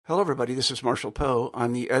Hello, everybody. This is Marshall Poe.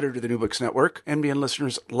 I'm the editor of the New Books Network. NBN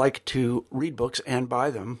listeners like to read books and buy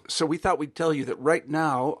them. So we thought we'd tell you that right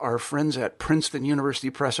now, our friends at Princeton University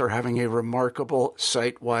Press are having a remarkable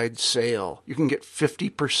site-wide sale. You can get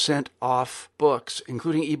 50% off books,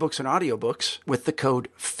 including ebooks and audiobooks, with the code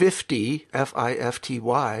 50,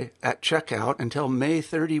 F-I-F-T-Y, at checkout until May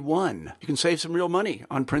 31. You can save some real money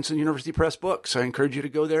on Princeton University Press books. I encourage you to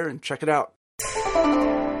go there and check it out.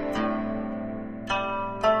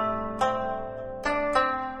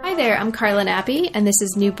 Hi there, I'm Carla Nappi, and this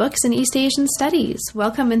is New Books in East Asian Studies.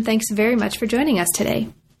 Welcome and thanks very much for joining us today.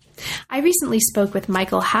 I recently spoke with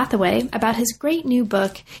Michael Hathaway about his great new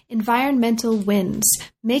book, Environmental Winds,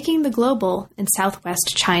 Making the Global in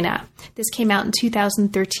Southwest China. This came out in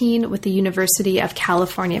 2013 with the University of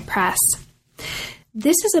California Press.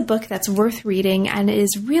 This is a book that's worth reading and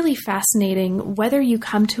is really fascinating whether you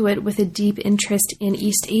come to it with a deep interest in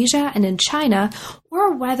East Asia and in China,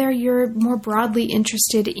 or whether you're more broadly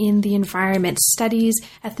interested in the environment, studies,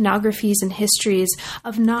 ethnographies, and histories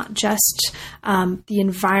of not just the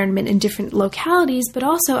environment in different localities, but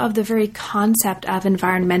also of the very concept of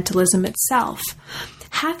environmentalism itself.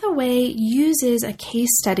 Hathaway uses a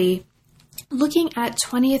case study looking at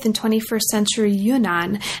 20th and 21st century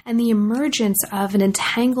Yunnan and the emergence of an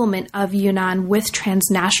entanglement of Yunnan with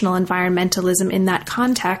transnational environmentalism in that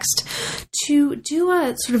context to do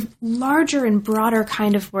a sort of larger and broader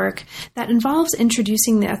kind of work that involves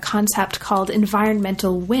introducing a concept called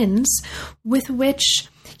environmental winds, with which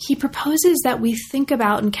he proposes that we think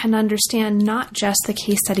about and can understand not just the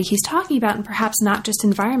case study he's talking about, and perhaps not just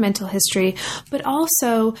environmental history, but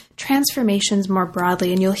also transformations more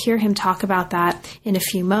broadly. And you'll hear him talk about that in a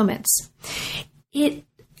few moments. It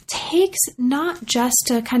takes not just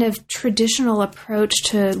a kind of traditional approach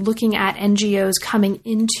to looking at NGOs coming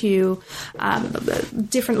into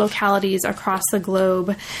different localities across the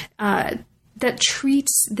globe, that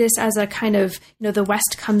treats this as a kind of, the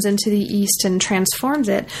West comes into the East and transforms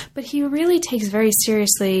it, but he really takes very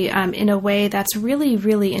seriously, in a way that's really,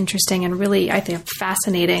 really interesting and really, I think,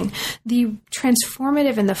 fascinating, the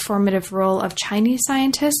transformative and the formative role of Chinese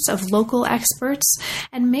scientists, of local experts,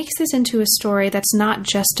 and makes this into a story that's not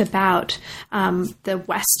just about the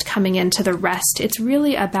West coming into the rest. It's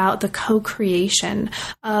really about the co-creation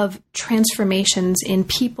of transformations in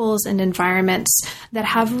peoples and environments that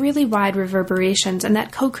have really wide reverberations. And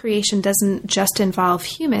that co-creation doesn't just involve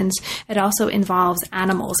humans, it also involves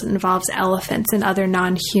animals, it involves elephants and other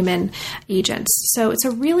non-human agents. So it's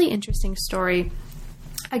a really interesting story.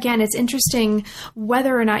 Again, it's interesting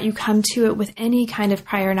whether or not you come to it with any kind of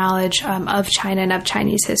prior knowledge of China and of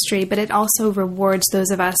Chinese history, but it also rewards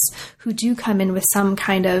those of us who do come in with some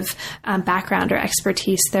kind of background or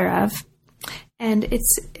expertise thereof. And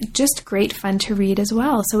it's just great fun to read as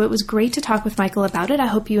well. So it was great to talk with Michael about it. I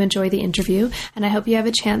hope you enjoy the interview, and I hope you have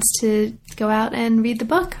a chance to go out and read the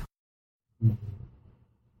book.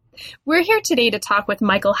 We're here today to talk with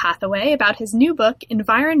Michael Hathaway about his new book,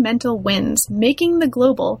 Environmental Winds, Making the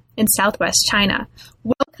Global in Southwest China.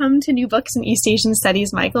 Welcome to New Books in East Asian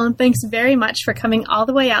Studies, Michael, and thanks very much for coming all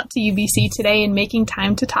the way out to UBC today and making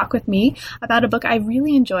time to talk with me about a book I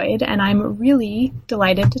really enjoyed and I'm really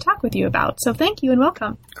delighted to talk with you about. So thank you and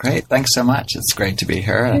welcome. Great. Thanks so much. It's great to be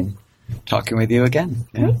here and talking with you again.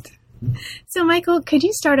 Yeah. Great. So, Michael, could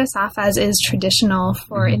you start us off, as is traditional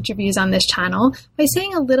for interviews on this channel, by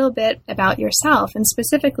saying a little bit about yourself, and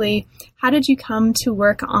specifically, how did you come to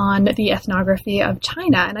work on the ethnography of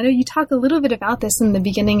China? And I know you talk a little bit about this in the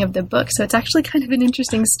beginning of the book, so it's actually kind of an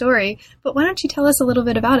interesting story, but why don't you tell us a little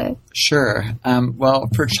bit about it? Sure. Well,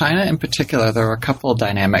 for China in particular, there were a couple of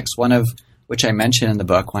dynamics, one of which I mention in the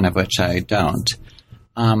book, one of which I don't.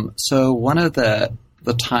 So one of the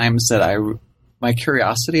times that my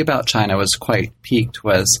curiosity about China was quite piqued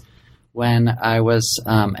was when I was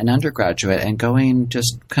an undergraduate and going,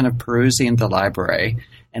 just kind of perusing the library.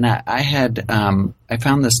 And I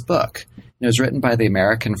found this book. It was written by the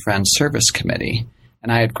American Friends Service Committee.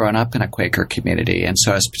 And I had grown up in a Quaker community. And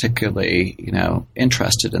so I was particularly,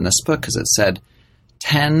 interested in this book because it said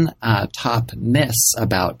 10 top myths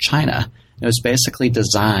about China. It was basically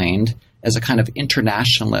designed as a kind of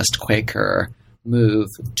internationalist Quaker move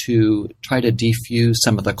to try to defuse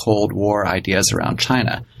some of the Cold War ideas around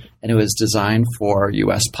China. And it was designed for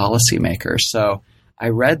U.S. policymakers. So I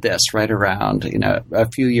read this right around, a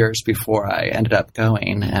few years before I ended up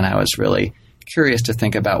going. And I was really curious to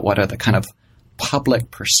think about what are the kind of public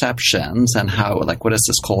perceptions and how, what is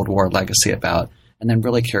this Cold War legacy about? And then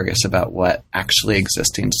really curious about what actually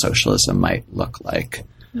existing socialism might look like.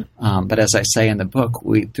 But as I say in the book,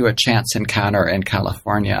 through a chance encounter in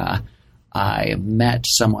California, I met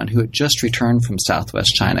someone who had just returned from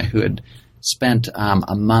Southwest China, who had spent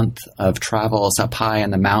a month of travels up high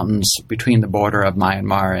in the mountains between the border of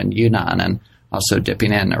Myanmar and Yunnan, and also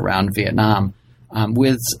dipping in around Vietnam,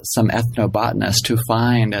 with some ethnobotanists to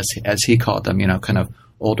find, as he called them, kind of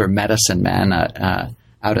older medicine men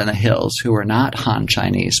out in the hills who were not Han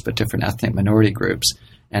Chinese, but different ethnic minority groups,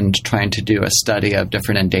 and trying to do a study of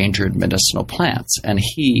different endangered medicinal plants. And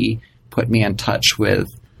he put me in touch with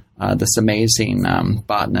this amazing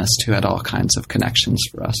botanist who had all kinds of connections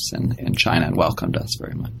for us in China and welcomed us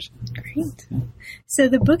very much. Great. So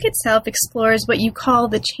the book itself explores what you call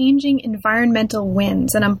the changing environmental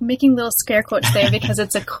winds. And I'm making little scare quotes there because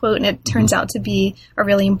it's a quote and it turns out to be a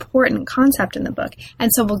really important concept in the book. And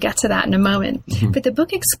so we'll get to that in a moment. Mm-hmm. But the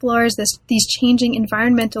book explores these changing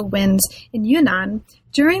environmental winds in Yunnan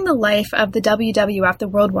during the life of the WWF, the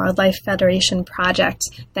World Wildlife Federation project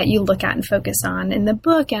that you look at and focus on in the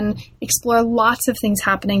book, and explore lots of things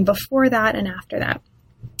happening before that and after that.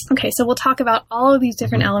 Okay, so we'll talk about all of these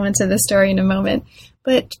different elements of the story in a moment.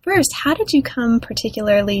 But first, how did you come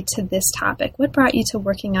particularly to this topic? What brought you to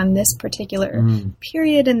working on this particular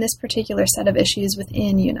period and this particular set of issues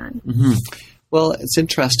within Yunnan? Mm-hmm. Well, it's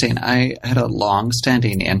interesting. I had a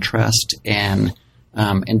long-standing interest in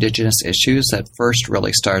indigenous issues that first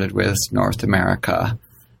really started with North America.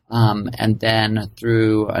 And then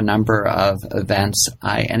through a number of events,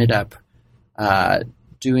 I ended up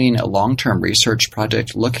doing a long-term research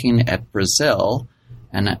project looking at Brazil.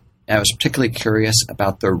 And I was particularly curious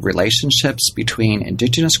about the relationships between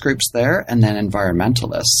indigenous groups there and then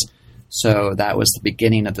environmentalists. So that was the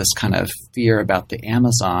beginning of this kind of fear about the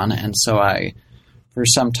Amazon. And so I, for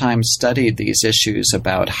some time, studied these issues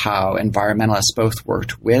about how environmentalists both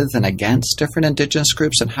worked with and against different indigenous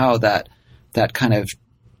groups and how that kind of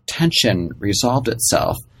tension resolved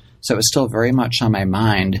itself. So it was still very much on my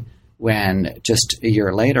mind when just a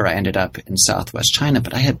year later I ended up in Southwest China.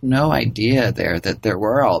 But I had no idea there that there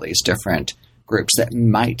were all these different groups that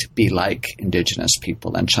might be like indigenous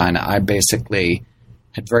people in China. I basically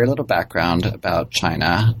had very little background about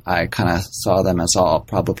China. I kind of saw them as all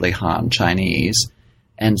probably Han Chinese.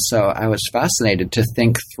 And so I was fascinated to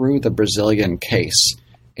think through the Brazilian case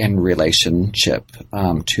in relationship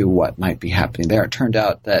to what might be happening there. It turned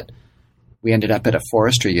out that we ended up at a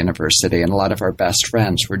forestry university, and a lot of our best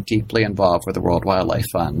friends were deeply involved with the World Wildlife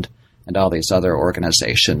Fund and all these other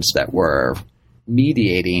organizations that were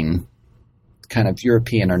mediating kind of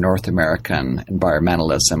European or North American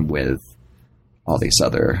environmentalism with all these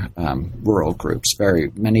other rural groups,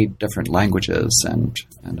 very many different languages and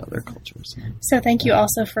other cultures. So thank you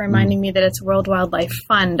also for reminding me that it's World Wildlife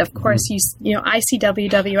Fund. Of course, I see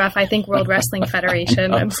WWF, I think World Wrestling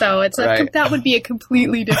Federation, and so it's that would be a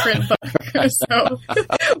completely different book. So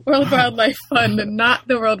World Wildlife Fund and not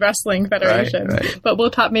the World Wrestling Federation. Right. But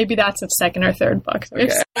we'll talk, maybe that's a second or third book. So we'll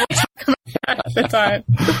talk about that at the time.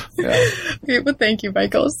 Okay, well, thank you,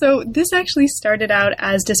 Michael. So this actually started out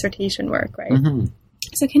as dissertation work, right? Mm-hmm.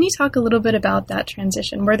 So can you talk a little bit about that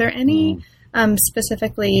transition? Were there any,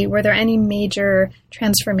 specifically, were there any major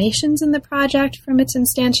transformations in the project from its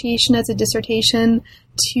instantiation as a dissertation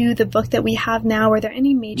to the book that we have now? Were there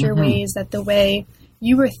any major ways that the way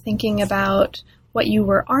you were thinking about what you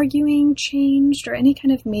were arguing changed, or any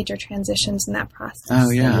kind of major transitions in that process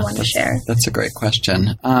that you want to share? That's a great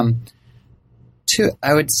question.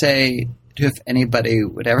 I would say, if anybody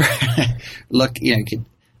would ever looked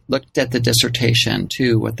at the dissertation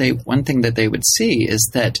too, one thing that they would see is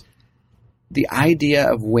that the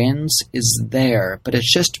idea of winds is there, but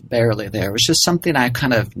it's just barely there. It was just something I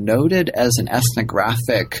kind of noted as an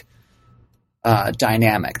ethnographic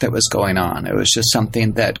dynamic that was going on. It was just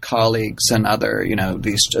something that colleagues and other,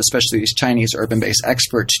 especially these Chinese urban-based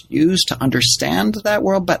experts used to understand that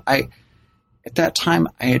world. But at that time,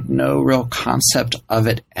 I had no real concept of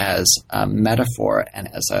it as a metaphor and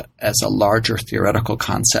as a larger theoretical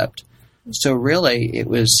concept. So really, it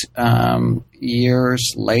was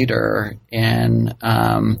years later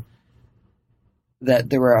that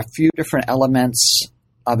there were a few different elements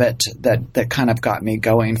of it that kind of got me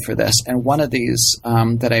going for this. And one of these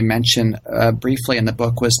that I mentioned briefly in the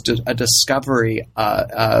book was a discovery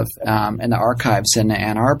of in the archives in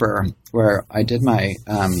Ann Arbor, where I did my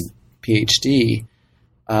PhD,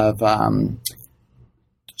 of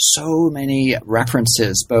so many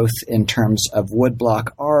references, both in terms of woodblock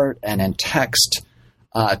art and in text,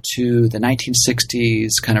 to the 1960s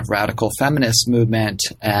kind of radical feminist movement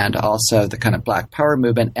and also the kind of Black Power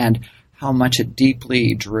movement, and how much it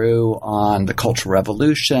deeply drew on the Cultural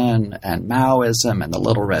Revolution and Maoism and the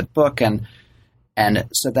Little Red Book. And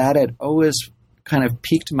so that had always kind of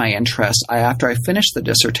piqued my interest. After I finished the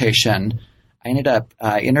dissertation, I ended up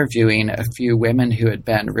interviewing a few women who had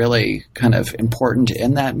been really kind of important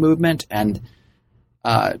in that movement, and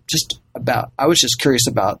I was just curious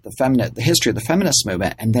about the history of the feminist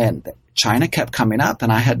movement, and then China kept coming up,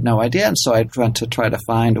 and I had no idea, and so I went to try to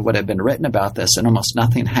find what had been written about this, and almost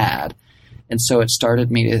nothing had. And so it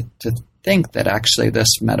started me to think that actually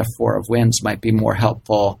this metaphor of winds might be more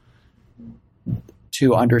helpful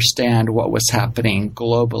to understand what was happening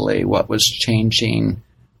globally, what was changing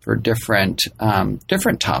for different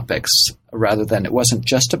topics, rather than it wasn't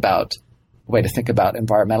just about a way to think about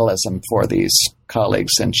environmentalism for these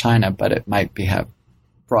colleagues in China, but it might have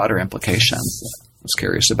broader implications I was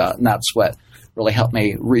curious about. And that's what really helped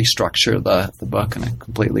me restructure the book in a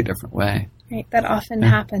completely different way. Right. That often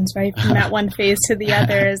happens, right? From that one phase to the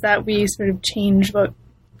other, is that we sort of change what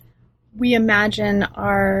we imagine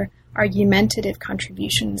our argumentative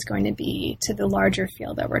contribution is going to be to the larger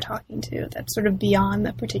field that we're talking to, that's sort of beyond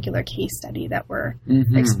the particular case study that we're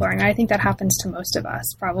exploring. I think that happens to most of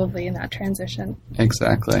us, probably, in that transition.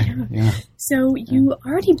 Exactly. Yeah. So you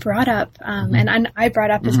already brought up, and I brought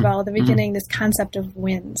up as well at the beginning, this concept of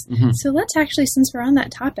winds. So let's actually, since we're on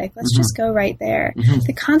that topic, let's just go right there.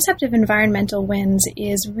 The concept of environmental winds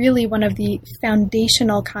is really one of the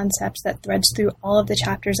foundational concepts that threads through all of the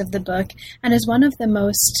chapters of the book, and is one of the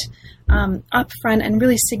most upfront and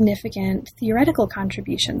really significant theoretical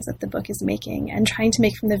contributions that the book is making and trying to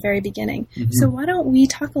make from the very beginning. So why don't we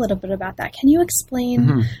talk a little bit about that? Can you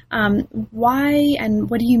explain why and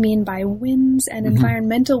what do you mean by winds and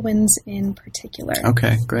environmental winds in particular?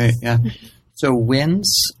 Okay, great. Yeah. So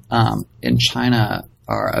winds in China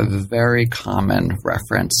are a very common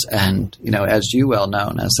reference. And, as you well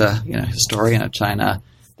know, as a historian of China,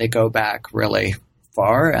 they go back really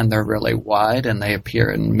far, and they're really wide, and they appear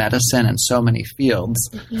in medicine and so many fields.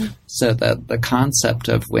 So that the concept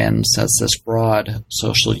of winds has this broad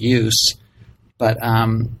social use. But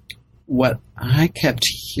what I kept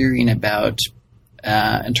hearing about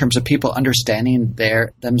in terms of people understanding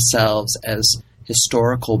themselves as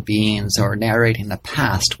historical beings or narrating the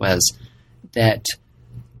past was that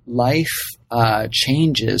life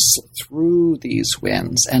changes through these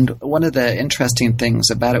winds. And one of the interesting things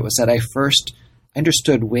about it was that I first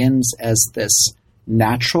understood winds as this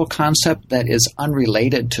natural concept that is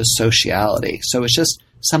unrelated to sociality. So it's just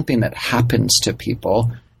something that happens to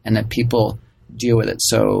people and that people deal with it.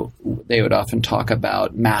 So they would often talk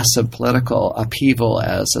about massive political upheaval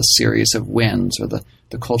as a series of winds, or the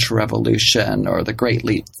Cultural Revolution, or the Great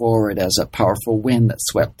Leap Forward as a powerful wind that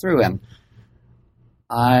swept through. And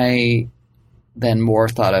I then more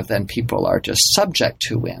thought of then people are just subject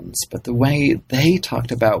to winds. But the way they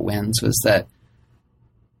talked about winds was that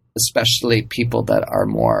especially people that are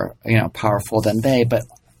more, powerful than they, but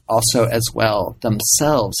also as well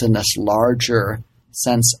themselves in this larger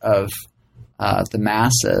sense of the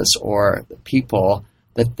masses or the people,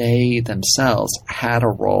 that they themselves had a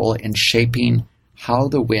role in shaping how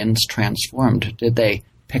the winds transformed. Did they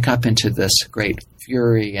pick up into this great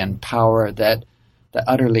fury and power that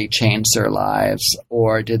utterly changed their lives,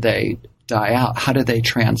 or did they die out? How did they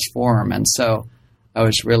transform? And so I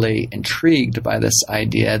was really intrigued by this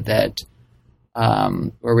idea that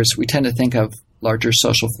whereas we tend to think of larger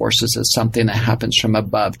social forces as something that happens from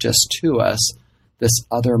above just to us, this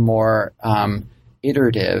other more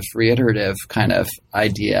reiterative kind of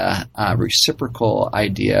idea, reciprocal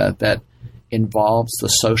idea that involves the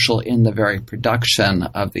social in the very production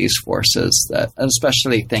of these forces, that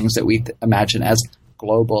especially things that we imagine as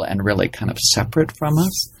global and really kind of separate from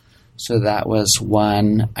us. So that was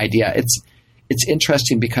one idea. It's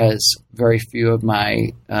interesting because very few of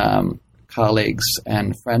my colleagues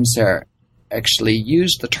and friends there actually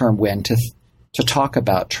use the term wind to talk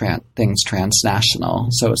about things transnational.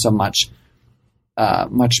 So it's a much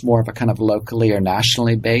more of a kind of locally or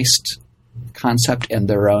nationally based concept in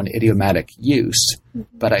their own idiomatic use.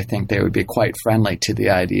 But I think they would be quite friendly to the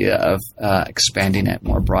idea of expanding it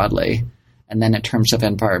more broadly. And then in terms of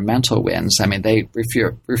environmental winds, I mean, they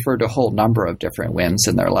refer to a whole number of different winds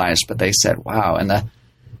in their lives, but they said, wow, in the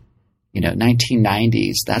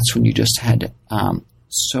 1990s, that's when you just had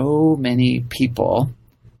so many people,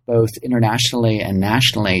 both internationally and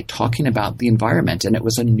nationally, talking about the environment. And it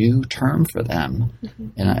was a new term for them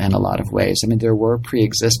in a lot of ways. I mean, there were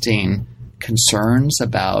pre-existing concerns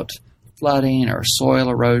about flooding or soil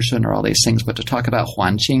erosion or all these things, but to talk about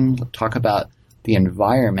Huanqing, talk about the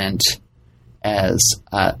environment as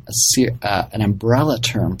an umbrella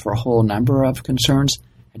term for a whole number of concerns,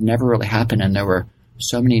 had never really happened. And there were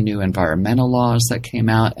so many new environmental laws that came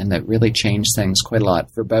out and that really changed things quite a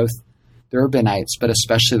lot for both the urbanites, but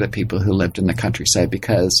especially the people who lived in the countryside,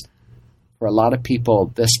 because for a lot of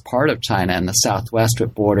people, this part of China in the southwest,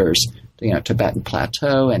 it borders, Tibetan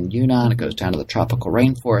Plateau and Yunnan. It goes down to the tropical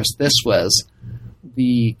rainforest. This was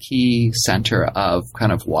the key center of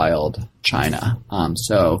kind of wild China.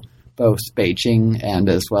 So both Beijing and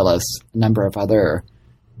as well as a number of other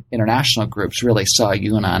international groups really saw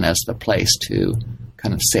Yunnan as the place to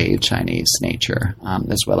kind of save Chinese nature,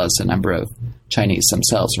 as well as a number of Chinese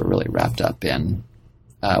themselves were really wrapped up in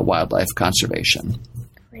wildlife conservation.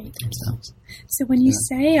 Great. So when you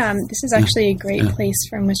say, this is actually a great place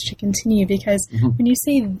from which to continue, because when you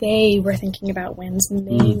say they were thinking about winds and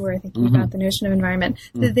they were thinking about the notion of environment,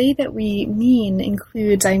 the they that we mean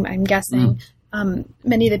includes, I'm guessing,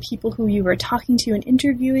 many of the people who you were talking to and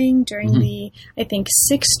interviewing during the, I think,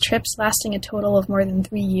 6 trips lasting a total of more than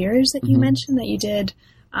 3 years that you mentioned that you did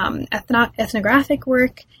ethnographic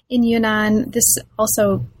work in Yunnan. This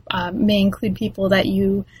also may include people that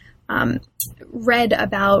you read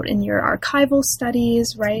about in your archival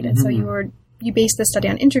studies, right? And so you based the study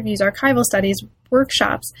on interviews, archival studies,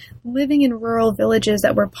 workshops, living in rural villages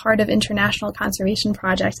that were part of international conservation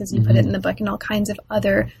projects, as you put it in the book, and all kinds of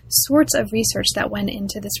other sorts of research that went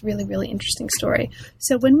into this really, really interesting story.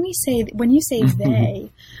 So when you say they,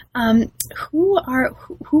 who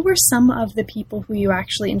were some of the people who you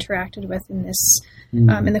actually interacted with in this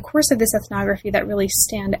in the course of this ethnography that really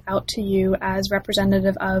stand out to you as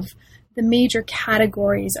representative of the major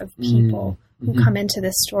categories of people who come into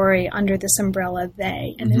this story under this umbrella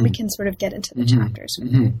they, and then we can sort of get into the chapters.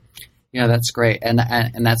 Yeah, that's great. And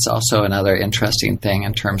that's also another interesting thing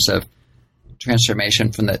in terms of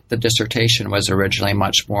transformation from the dissertation was originally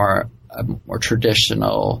much more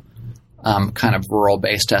traditional kind of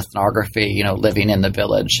rural-based ethnography, living in the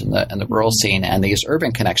village and the rural scene, and these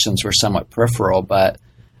urban connections were somewhat peripheral. But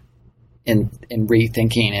in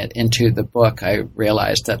rethinking it into the book, I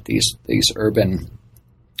realized that these urban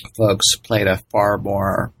folks played a far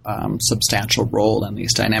more substantial role in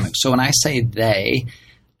these dynamics. So when I say they,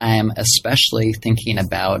 I am especially thinking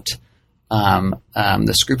about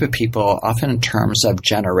this group of people often in terms of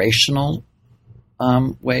generational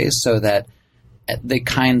ways, so that the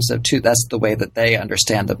kinds of that's the way that they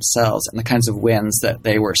understand themselves and the kinds of winds that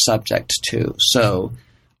they were subject to. So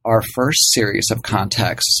our first series of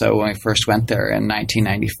contacts, so when we first went there in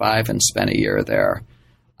 1995 and spent a year there,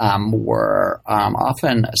 were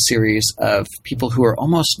often a series of people who were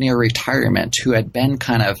almost near retirement, who had been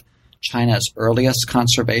kind of China's earliest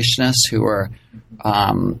conservationists, who were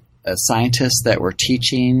scientists that were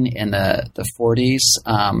teaching in the 40s.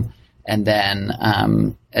 And then,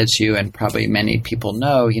 as you and probably many people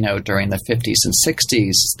know, during the 50s and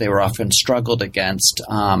 60s, they were often struggled against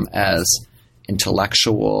as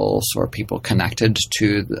intellectuals or people connected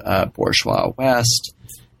to the bourgeois West,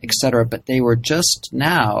 etc. But they were just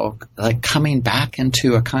now coming back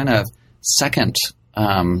into a kind of second,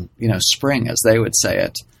 spring, as they would say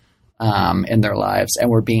it, in their lives, and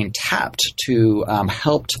were being tapped to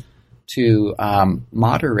help to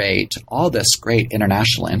moderate all this great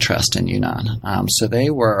international interest in Yunnan. So they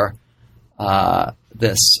were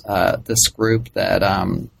this group that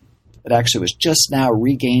actually was just now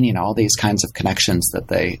regaining all these kinds of connections that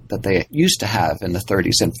they used to have in the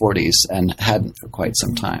 30s and 40s and hadn't for quite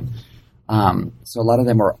some time. So a lot of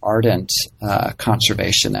them were ardent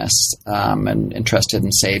conservationists and interested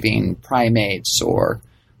in saving primates or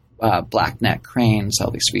black-necked cranes,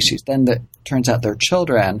 all these species. Then it turns out their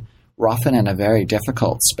children were often in a very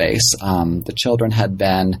difficult space. The children had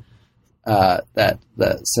been they're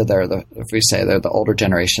the older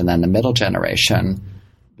generation than the middle generation.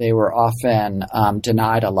 They were often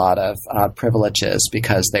denied a lot of privileges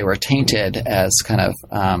because they were tainted as kind of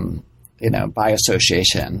by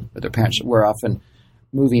association with their parents. Were often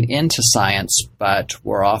moving into science, but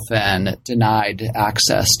were often denied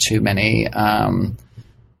access to many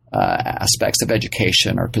aspects of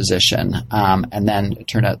education or position. And then it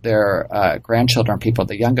turned out their grandchildren, people of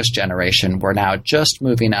the youngest generation, were now just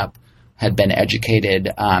moving up, had been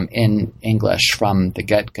educated in English from the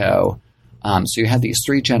get-go. So you had these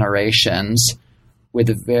 3 generations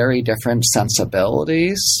with very different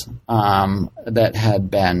sensibilities that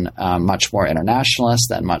had been much more internationalist,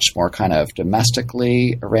 then much more kind of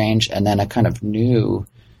domestically arranged, and then a kind of new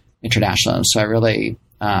internationalism. So I really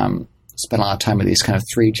spent a lot of time with these kind of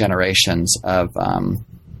 3 generations of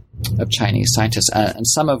Chinese scientists, and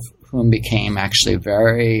some of whom became actually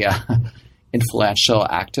very influential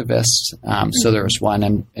activists. So there was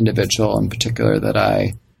one individual in particular that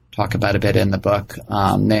I talk about a bit in the book,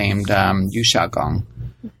 named Yu Xiaogong,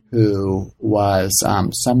 who was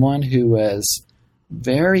someone who was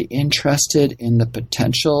very interested in the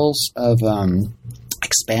potentials of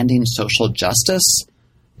expanding social justice,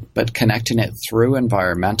 but connecting it through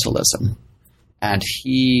environmentalism. And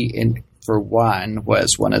he, for one,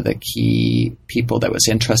 was one of the key people that was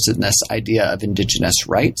interested in this idea of indigenous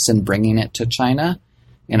rights and bringing it to China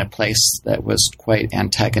in a place that was quite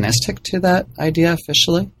antagonistic to that idea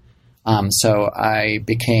officially. So I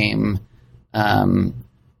became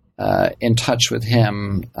in touch with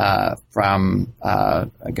him from,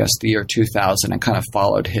 I guess, the year 2000 and kind of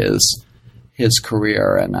followed his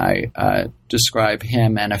career. And I describe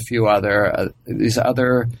him and a few other these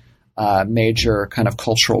other major kind of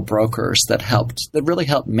cultural brokers that really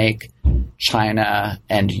helped make China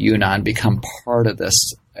and Yunnan become part of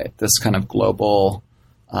this kind of global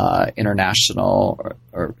international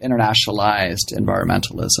or internationalized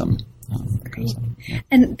environmentalism. Great.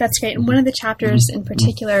 And that's great. And one of the chapters in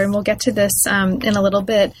particular, and we'll get to this in a little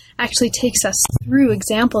bit, actually takes us through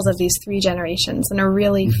examples of these three generations in a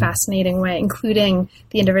really fascinating way, including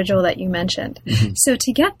the individual that you mentioned. So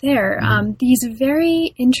to get there, these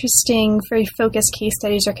very interesting, very focused case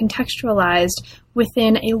studies are contextualized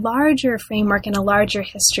within a larger framework and a larger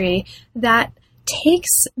history that takes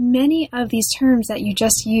many of these terms that you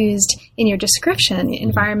just used in your description,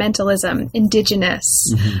 environmentalism, indigenous,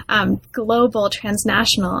 global,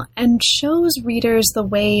 transnational, and shows readers the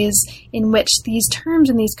ways in which these terms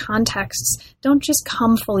and these contexts don't just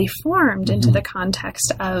come fully formed into the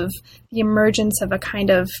context of the emergence of a kind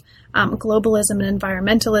of globalism and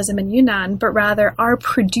environmentalism in Yunnan, but rather are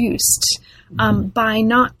produced by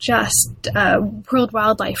not just World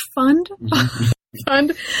Wildlife Fund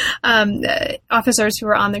officers who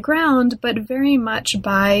are on the ground, but very much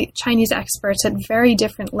by Chinese experts at very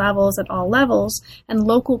different levels, at all levels, and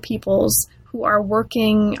local peoples who are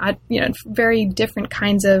working at very different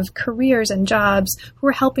kinds of careers and jobs, who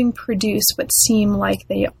are helping produce what seem like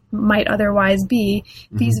they might otherwise be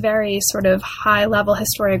these very sort of high-level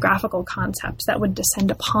historiographical concepts that would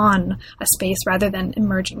descend upon a space rather than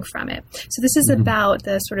emerging from it. So this is about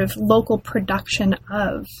the sort of local production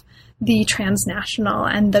of the transnational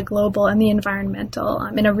and the global and the environmental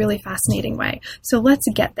in a really fascinating way. So let's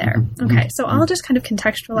get there. Okay, so I'll just kind of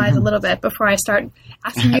contextualize a little bit before I start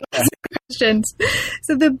asking you questions.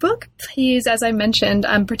 So the book pays, as I mentioned,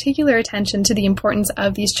 particular attention to the importance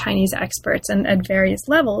of these Chinese experts and at various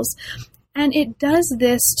levels. And it does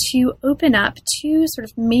this to open up two sort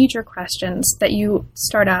of major questions that you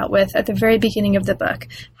start out with at the very beginning of the book.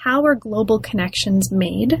 How are global connections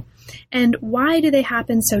made? And why do they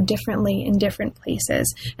happen so differently in different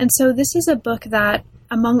places? And so this is a book that,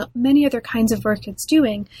 among many other kinds of work it's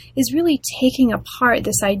doing, is really taking apart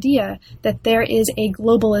this idea that there is a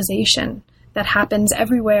globalization that happens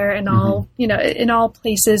everywhere in all, in all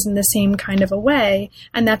places in the same kind of a way.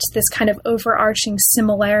 And that's this kind of overarching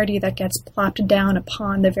similarity that gets plopped down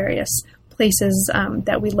upon the various places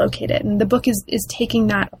that we locate it. And the book is taking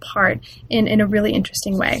that apart in a really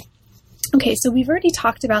interesting way. Okay, so we've already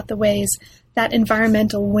talked about the ways that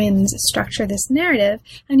environmental winds structure this narrative,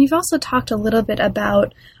 and you've also talked a little bit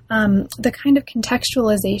about the kind of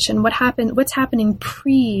contextualization, what's happening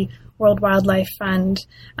pre-World Wildlife Fund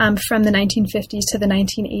from the 1950s to the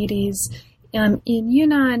 1980s in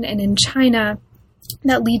Yunnan and in China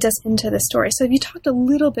that leads us into the story. So you talked a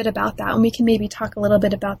little bit about that, and we can maybe talk a little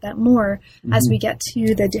bit about that more as we get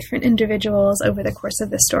to the different individuals over the course of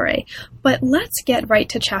the story. But let's get right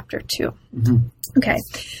to Chapter 2. Okay.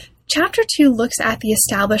 Chapter 2 looks at the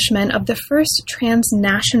establishment of the first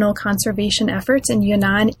transnational conservation efforts in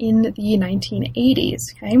Yunnan in the 1980s.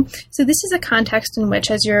 Okay, so this is a context in which,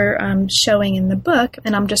 as you're showing in the book,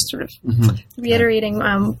 and I'm just sort of reiterating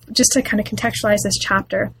just to kind of contextualize this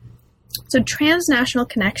chapter. So transnational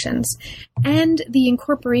connections and the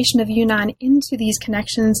incorporation of Yunnan into these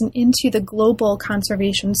connections and into the global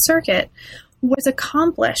conservation circuit was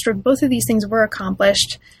accomplished, or both of these things were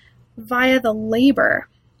accomplished, via the labor.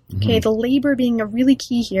 Okay, the labor being a really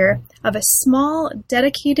key here of a small,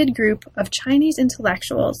 dedicated group of Chinese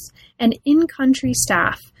intellectuals and in-country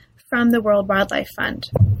staff from the World Wildlife Fund.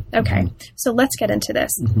 Okay, so let's get into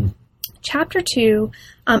this. Chapter 2,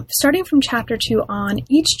 starting from Chapter 2 on,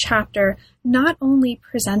 each chapter not only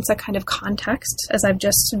presents a kind of context, as I've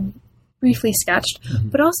just briefly sketched,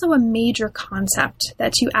 but also a major concept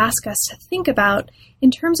that you ask us to think about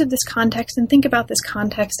in terms of this context and think about this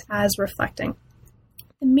context as reflecting.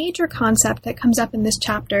 The major concept that comes up in this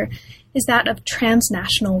chapter is that of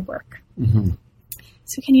transnational work.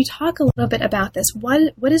 So can you talk a little bit about this?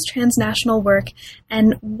 What is transnational work,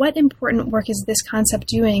 and what important work is this concept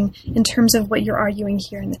doing in terms of what you're arguing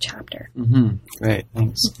here in the chapter? Great,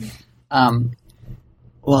 thanks.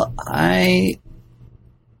 Well, I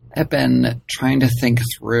have been trying to think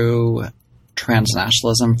through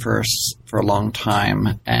transnationalism for a long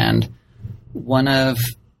time, and one of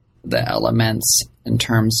the elements in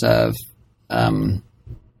terms of kind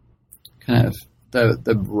of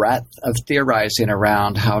the breadth of theorizing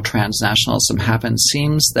around how transnationalism happens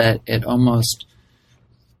seems that it almost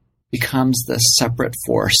becomes this separate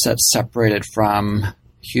force that's separated from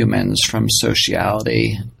humans, from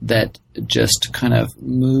sociality, that just kind of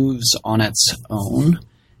moves on its own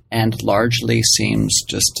and largely seems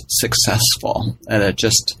just successful, that it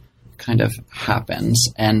just kind of happens.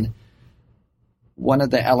 And one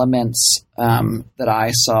of the elements that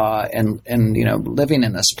I saw in living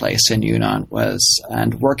in this place in Yunnan was,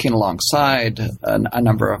 and working alongside a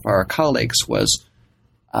number of our colleagues, was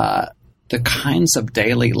the kinds of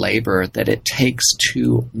daily labor that it takes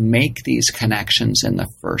to make these connections in the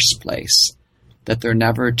first place, that they're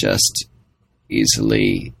never just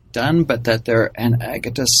easily done, but that and I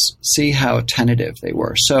get to see how tentative they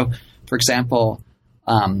were. So, for example,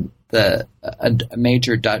 a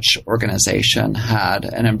major Dutch organization had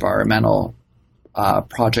an environmental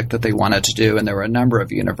project that they wanted to do, and there were a number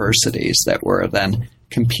of universities that were then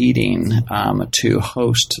competing to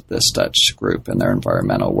host this Dutch group in their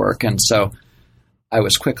environmental work. And so I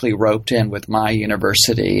was quickly roped in with my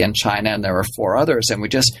university in China, and there were 4 others, and we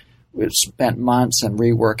spent months in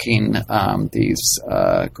reworking these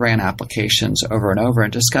grant applications over and over,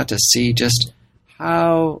 and just got to see just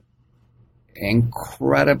how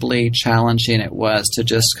incredibly challenging it was to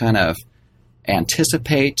just kind of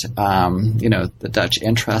anticipate, the Dutch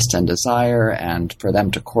interest and desire, and for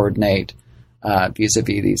them to coordinate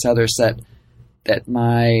vis-a-vis these others, that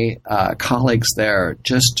my colleagues there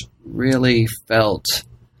just really felt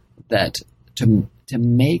that to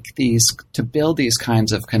build these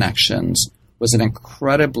kinds of connections was an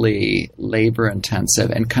incredibly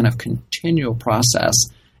labor-intensive and kind of continual process,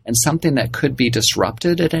 and something that could be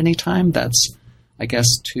disrupted at any time. That's, I guess,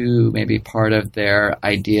 too, maybe part of their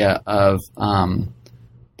idea of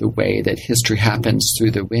the way that history happens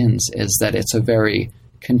through the winds, is that it's a very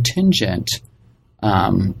contingent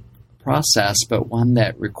process, but one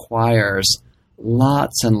that requires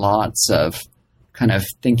lots and lots of kind of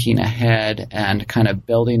thinking ahead and kind of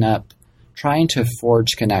building up, trying to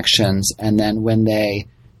forge connections, and then when they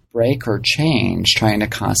break or change, trying to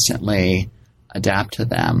constantly adapt to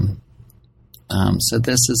them. So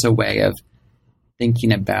this is a way of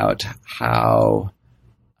thinking about how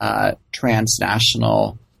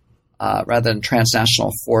transnational, rather than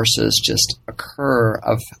transnational forces just occur,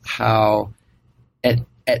 of how at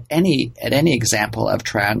any example of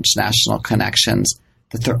transnational connections,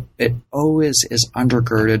 that it always is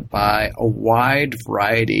undergirded by a wide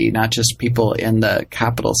variety, not just people in the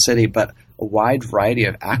capital city, but a wide variety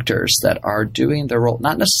of actors that are doing their role,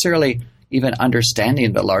 not necessarily even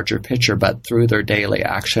understanding the larger picture, but through their daily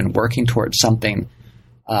action, working towards something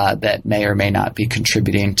that may or may not be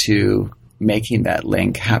contributing to making that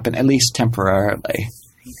link happen, at least temporarily.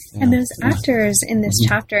 And those actors in this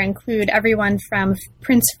chapter include everyone from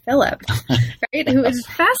Prince Philip, right? Who is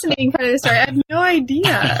a fascinating part of the story. I had no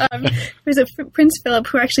idea. There's a Prince Philip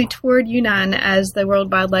who actually toured Yunnan as the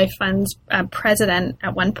World Wildlife Fund's president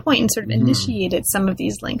at one point, and sort of initiated some of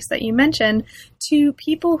these links that you mentioned to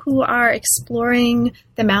people who are exploring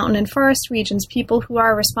the mountain and forest regions, people who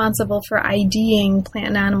are responsible for IDing plant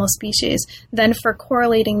and animal species, then for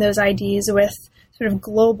correlating those IDs with sort of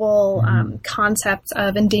global concepts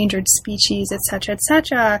of endangered species, et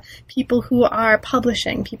cetera, people who are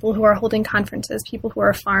publishing, people who are holding conferences, people who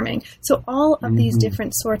are farming. So all of these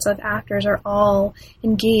different sorts of actors are all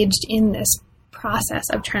engaged in this process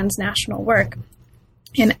of transnational work,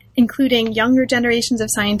 and including younger generations of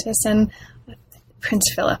scientists and Prince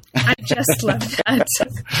Philip. I just love that.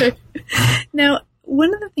 Now,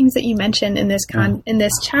 one of the things that you mentioned in this in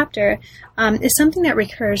this chapter is something that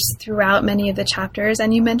recurs throughout many of the chapters,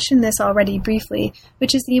 and you mentioned this already briefly,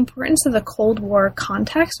 which is the importance of the Cold War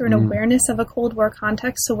context, or an awareness of a Cold War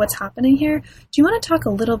context, so what's happening here. Do you want to talk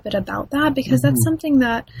a little bit about that? Because that's something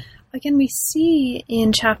that, again, we see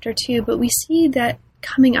in Chapter 2, but we see that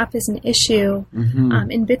coming up as an issue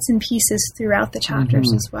in bits and pieces throughout the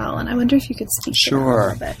chapters as well. And I wonder if you could speak to that a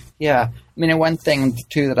little bit. Yeah. I mean, one thing,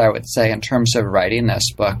 too, that I would say in terms of writing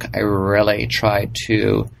this book, I really tried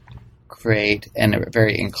to create a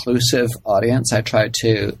very inclusive audience. I tried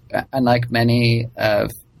to, unlike many of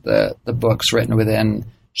the books written within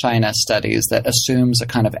China studies that assumes a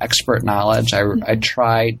kind of expert knowledge, I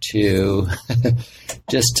tried to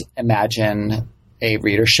just imagine a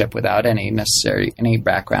readership without any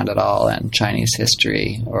background at all in Chinese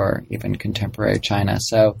history or even contemporary China.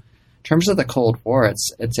 So In terms of the Cold War,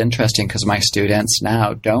 it's interesting because my students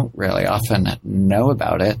now don't really often know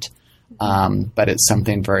about it, but it's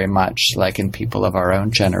something very much like in people of our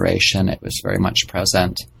own generation. It was very much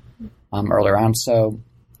present earlier on. So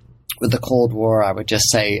with the Cold War, I would just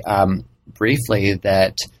say briefly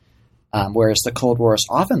that whereas the Cold War is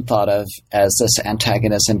often thought of as this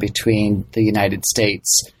antagonism between the United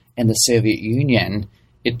States and the Soviet Union,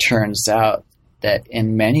 it turns out that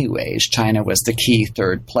in many ways China was the key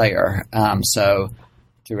third player. So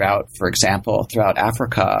throughout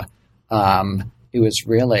Africa, it was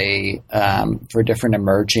really for different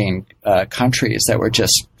emerging countries that were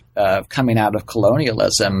just coming out of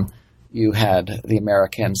colonialism. You had the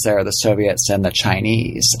Americans there, the Soviets, and the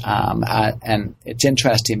Chinese. And it's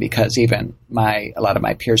interesting because even a lot of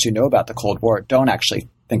my peers who know about the Cold War don't actually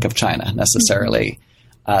think of China necessarily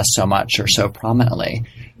so much or so prominently.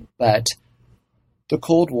 But the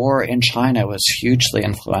Cold War in China was hugely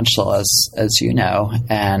influential, as you know,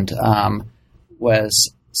 and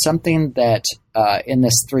was something that in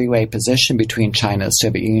this three-way position between China, the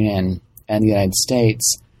Soviet Union, and the United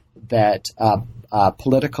States, that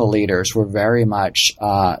political leaders were very much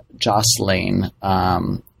jostling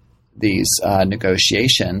these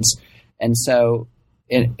negotiations. And so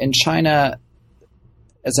in China,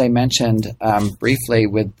 as I mentioned briefly,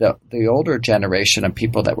 with the older generation of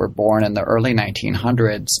people that were born in the early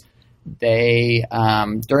 1900s, they,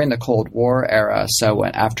 during the Cold War era, so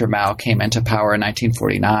when after Mao came into power in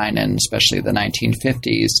 1949 and especially the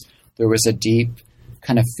 1950s, there was a deep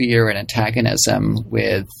kind of fear and antagonism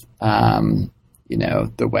with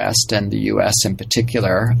the West and the U.S. in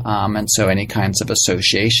particular. And so any kinds of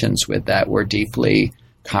associations with that were deeply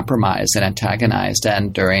compromised and antagonized.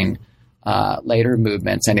 And during later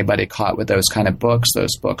movements, anybody caught with those kind of books,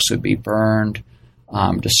 those books would be burned,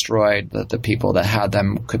 destroyed. The people that had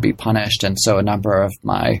them could be punished. And so a number of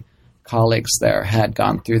my colleagues there had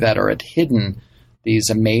gone through that or had hidden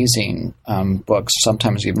these amazing books,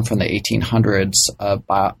 sometimes even from the 1800s,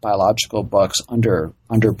 biological books under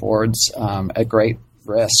boards at great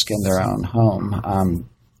risk in their own home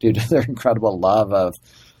due to their incredible love of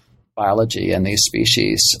biology and these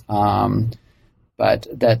species. But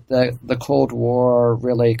that the Cold War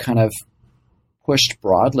really kind of pushed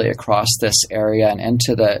broadly across this area and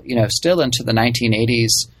into still into the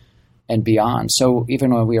 1980s and beyond. So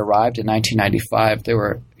even when we arrived in 1995, there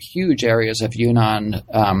were huge areas of Yunnan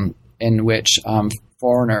in which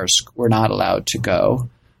foreigners were not allowed to go.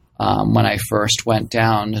 When I first went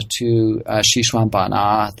down to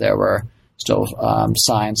Xishuangbanna, there were still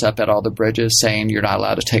signs up at all the bridges saying you're not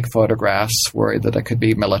allowed to take photographs, worried that it could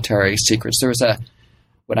be military secrets.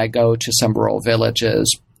 When I go to some rural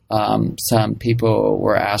villages, some people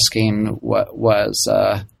were asking what was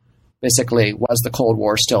the Cold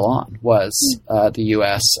War still on? Was the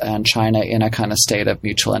U.S. and China in a kind of state of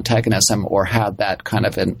mutual antagonism, or had that kind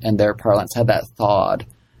of, in their parlance, had that thawed,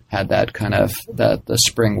 had that kind of the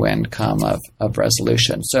spring wind come of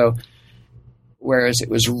resolution? So whereas it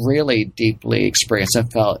was really deeply experienced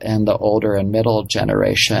and felt in the older and middle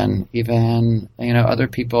generation, even, other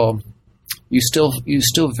people, you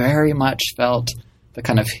still very much felt the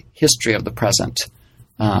kind of history of the present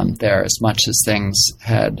there, as much as things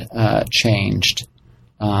had changed.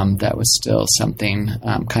 That was still something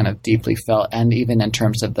kind of deeply felt. And even in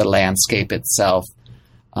terms of the landscape itself,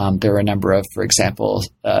 there were a number of, for example,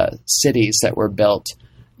 cities that were built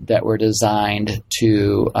that were designed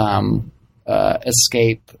to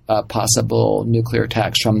escape possible nuclear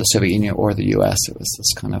attacks from the Soviet Union or the U.S. It was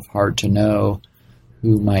just kind of hard to know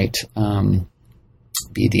who might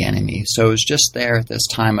be the enemy. So it was just there at this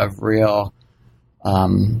time of real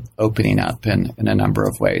opening up in a number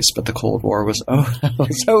of ways. But the Cold War was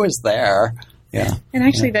always there. Yeah. And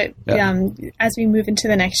actually, as we move into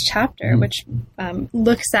the next chapter, which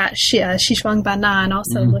looks at Xishuangbanna and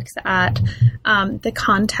also looks at the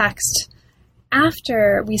context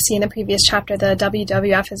after we see in the previous chapter, the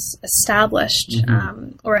WWF has established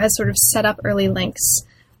or has sort of set up early links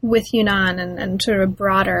with Yunnan and sort of a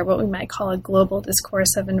broader, what we might call a global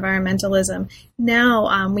discourse of environmentalism.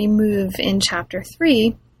 Now we move in chapter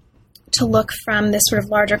 3 to look from this sort of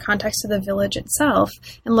larger context of the village itself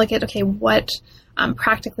and look at, what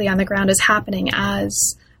practically on the ground is happening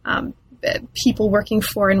as people working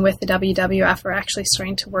for and with the WWF are actually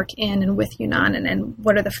starting to work in and with Yunnan, and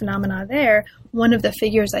what are the phenomena there. One of the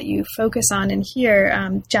figures that you focus on in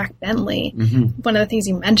here, Jack Bentley, one of the things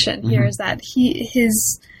you mentioned here is that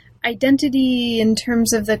his identity in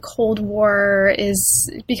terms of the Cold War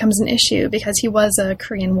becomes an issue because he was a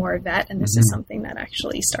Korean War vet, and this is something that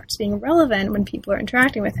actually starts being relevant when people are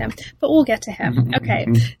interacting with him. But we'll get to him. Okay,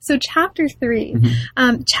 so Chapter 3.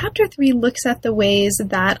 Chapter 3 looks at the ways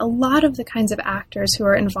that a lot of the kinds of actors who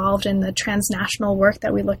are involved in the transnational work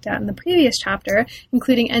that we looked at in the previous chapter,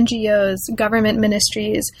 including NGOs, government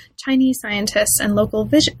ministries, Chinese scientists, and local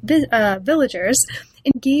villagers,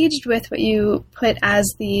 engaged with what you put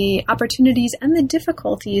as the opportunities and the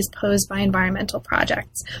difficulties posed by environmental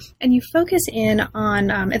projects. And you focus in on,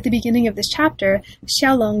 at the beginning of this chapter,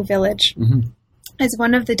 Xiaolong Village as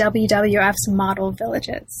one of the WWF's model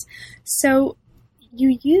villages. So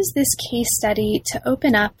you use this case study to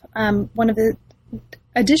open up one of the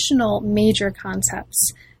additional major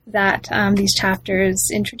concepts that these chapters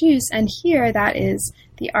introduce, and here that is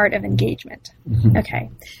the art of engagement. Okay,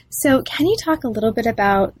 so can you talk a little bit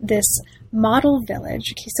about this model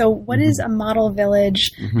village? Okay, so what is a model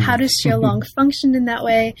village? How does Xiaolong function in that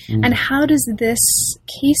way? And how does this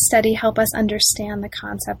case study help us understand the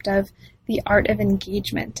concept of the art of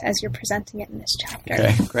engagement as you're presenting it in this chapter?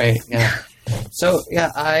 Okay, great. Yeah. So,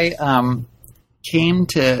 I came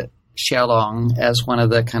to Xiaolong as one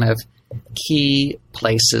of the kind of key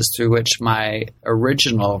places through which my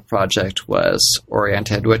original project was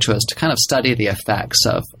oriented, which was to kind of study the effects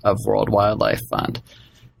of World Wildlife Fund.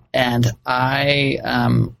 And I,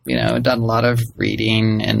 had done a lot of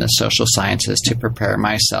reading in the social sciences to prepare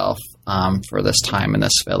myself for this time in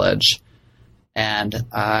this village. And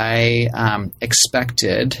I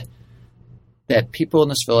expected that people in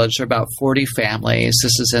this village are about 40 families.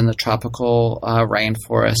 This is in the tropical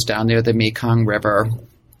rainforest down near the Mekong River.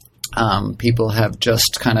 People have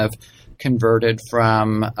just kind of converted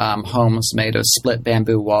from homes made of split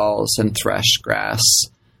bamboo walls and thresh grass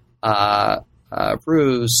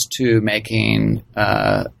roofs to making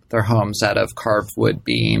their homes out of carved wood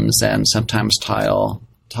beams and sometimes tile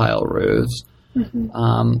roofs.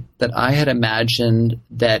 That I had imagined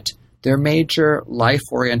that their major life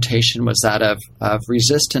orientation was that of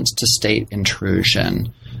resistance to state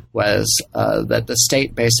intrusion, was that the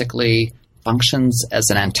state basically functions as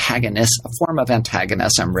an antagonist, a form of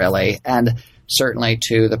antagonism, really, and certainly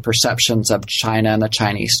to the perceptions of China and the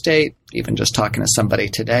Chinese state. Even just talking to somebody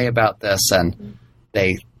today about this, and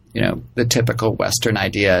they, the typical Western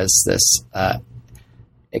idea is this,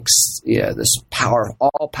 this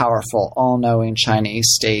all-powerful, all-knowing Chinese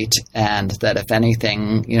state, and that if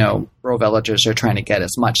anything, rural villagers are trying to get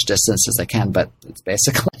as much distance as they can, but it's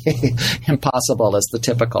basically impossible as the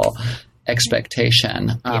typical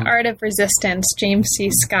expectation. The art of resistance, James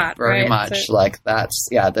C. Scott. Very right? much like that's,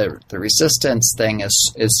 the resistance thing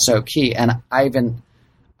is so key. And I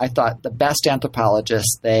thought the best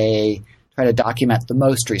anthropologists, they try to document the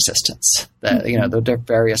most resistance, the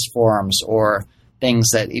various forms or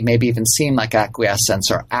things that maybe even seem like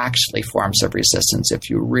acquiescence are actually forms of resistance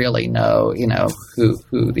if you really know,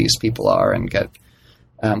 who these people are and get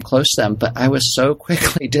close to them. But I was so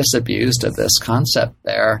quickly disabused of this concept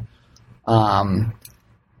there.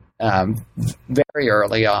 Very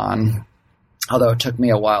early on, although it took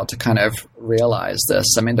me a while to kind of realize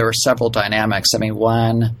this. I mean, there were several dynamics. I mean,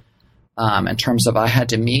 one, in terms of I had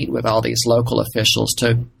to meet with all these local officials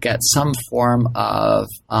to get some form of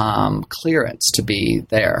clearance to be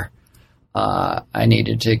there. I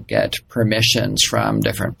needed to get permissions from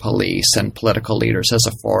different police and political leaders as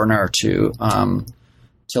a foreigner to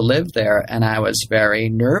live there, and I was very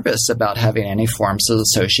nervous about having any forms of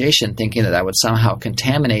association, thinking that would somehow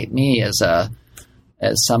contaminate me as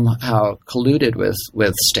somehow colluded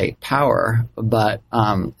with state power. But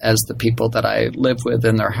as the people that I lived with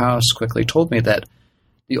in their house quickly told me that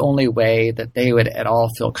the only way that they would at all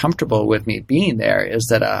feel comfortable with me being there is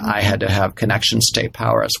that I had to have connection to state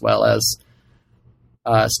power as well as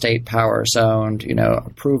state power's owned,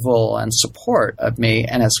 approval and support of me.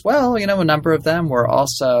 And as well, a number of them were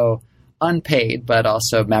also unpaid, but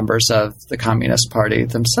also members of the Communist Party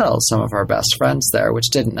themselves, some of our best friends there, which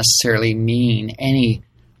didn't necessarily mean any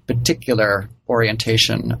particular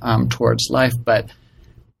orientation towards life, but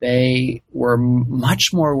they were much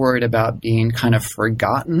more worried about being kind of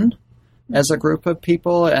forgotten as a group of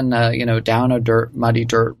people and, down a muddy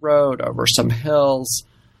dirt road over some hills.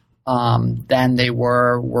 Then they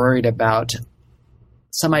were worried about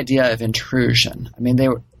some idea of intrusion. I mean, they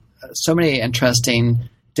were so many interesting,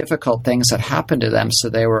 difficult things that happened to them. So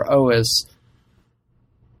they were always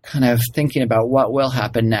kind of thinking about what will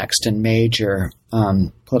happen next. And major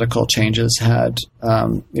political changes had,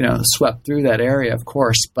 swept through that area, of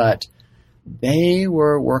course. But they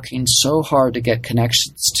were working so hard to get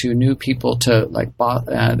connections to new people to, like,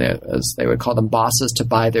 as they would call them, bosses to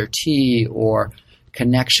buy their tea, or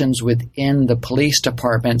connections within the police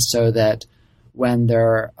department so that when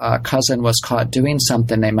their cousin was caught doing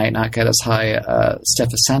something, they might not get as stiff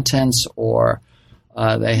a sentence, or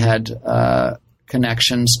they had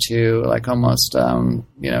connections to, like, almost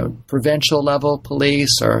provincial level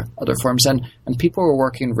police or other forms, and people were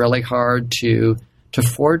working really hard to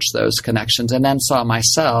forge those connections, and then saw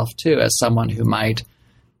myself too as someone who might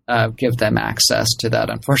give them access to that.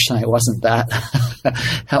 Unfortunately, it wasn't that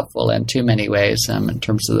helpful in too many ways in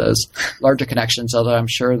terms of those larger connections, although I'm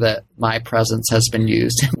sure that my presence has been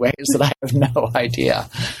used in ways that I have no idea.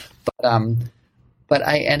 But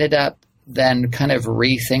I ended up then kind of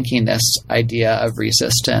rethinking this idea of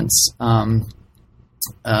resistance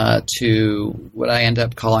to what I end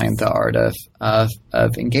up calling the art of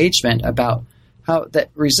engagement, about how that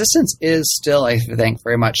resistance is still, I think,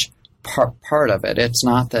 very much part of it. It's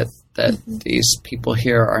not that these people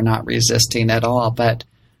here are not resisting at all, but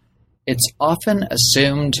it's often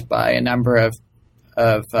assumed by a number of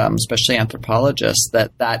especially anthropologists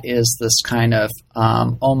that is this kind of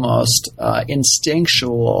almost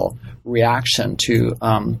instinctual reaction to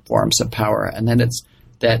forms of power, and then it's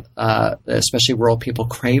that especially rural people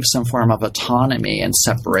crave some form of autonomy and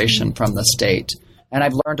separation from the state. And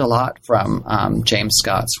I've learned a lot from James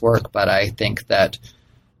Scott's work, but I think that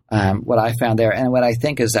what I found there, and what I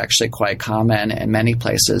think is actually quite common in many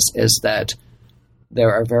places, is that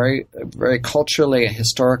there are very, very culturally and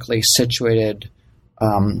historically situated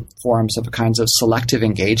forms of kinds of selective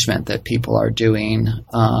engagement that people are doing,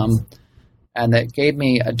 and that gave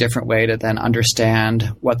me a different way to then understand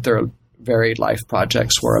what their varied life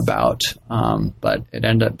projects were about. But it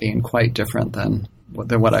ended up being quite different than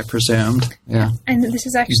what I presumed. Yeah. And this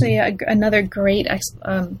is actually another great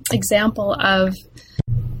example of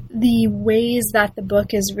the ways that the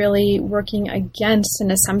book is really working against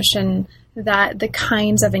an assumption that the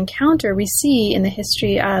kinds of encounter we see in the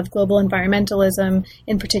history of global environmentalism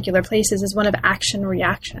in particular places is one of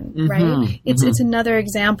action-reaction, right? It's another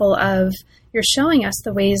example of, you're showing us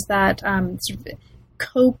the ways that sort of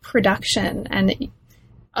co-production and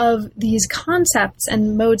of these concepts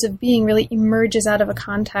and modes of being really emerges out of a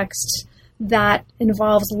context that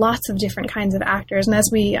involves lots of different kinds of actors. And as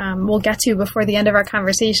we will get to before the end of our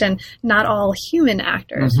conversation, not all human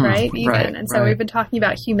actors, right? Even. And so we've been talking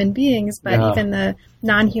about human beings, but even the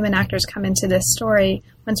non-human actors come into this story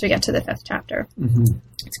once we get to the 5th chapter.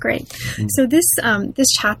 It's great. So this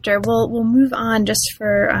chapter, we'll move on just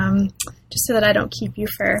so that I don't keep you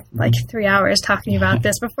for like 3 hours talking about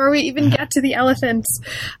this before we even get to the elephants.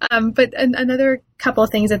 But another couple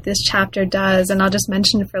of things that this chapter does, and I'll just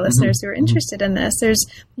mention for listeners who are interested in this,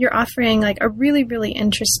 you're offering like a really, really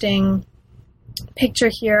interesting picture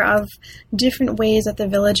here of different ways that the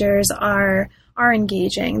villagers are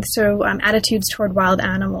engaging. So attitudes toward wild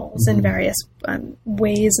animals in various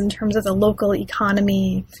ways in terms of the local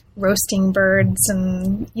economy, roasting birds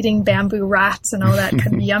and eating bamboo rats and all that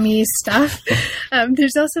kind of yummy stuff.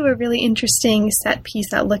 There's also a really interesting set piece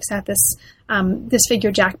that looks at this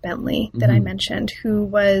figure, Jack Bentley, that I mentioned, who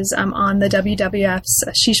was on the WWF's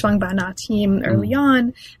Xishuangbanna team early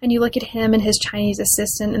on. And you look at him and his Chinese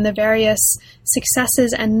assistant and the various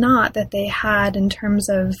successes and not that they had in terms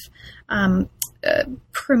of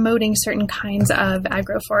promoting certain kinds of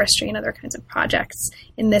agroforestry and other kinds of projects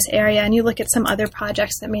in this area. And you look at some other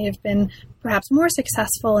projects that may have been perhaps more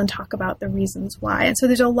successful and talk about the reasons why. And so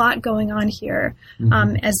there's a lot going on here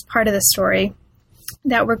as part of the story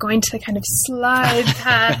that we're going to kind of slide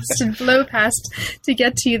past and blow past to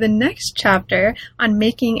get to the next chapter on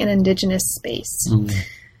making an indigenous space.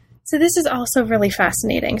 So this is also really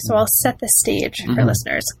fascinating. So I'll set the stage for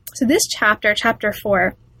listeners. So this chapter, chapter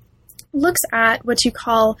 4, looks at what you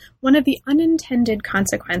call one of the unintended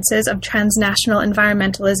consequences of transnational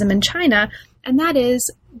environmentalism in China, and that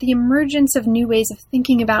is the emergence of new ways of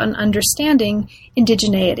thinking about and understanding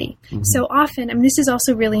indigeneity. So often, I mean, this is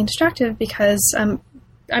also really instructive because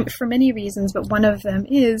for many reasons, but one of them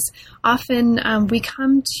is often we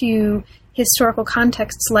come to historical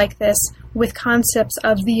contexts like this with concepts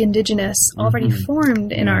of the indigenous already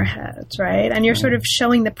formed in our heads, right? And you're sort of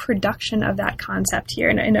showing the production of that concept here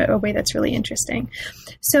in a way that's really interesting.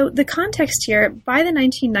 So the context here, by the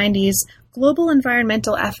 1990s, global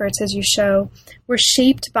environmental efforts, as you show, were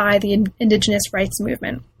shaped by the indigenous rights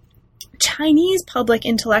movement. Chinese public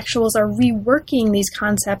intellectuals are reworking these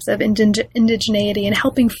concepts of indigeneity and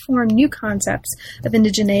helping form new concepts of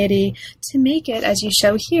indigeneity to make it, as you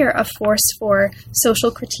show here, a force for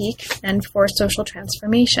social critique and for social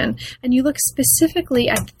transformation. And you look specifically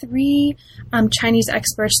at three Chinese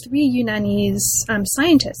experts, three Yunnanese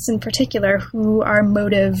scientists in particular, who are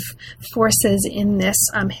motive forces in this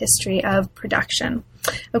history of production.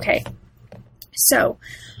 Okay, so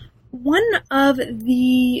one of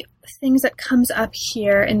the things that comes up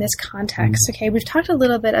here in this context, okay, we've talked a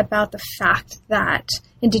little bit about the fact that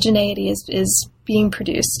indigeneity is being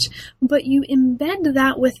produced, but you embed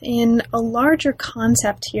that within a larger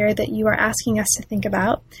concept here that you are asking us to think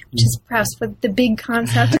about, which is perhaps the big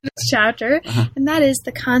concept of this chapter, and that is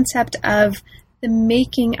the concept of the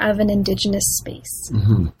making of an indigenous space.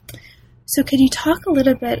 Mm-hmm. So could you talk a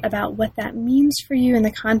little bit about what that means for you in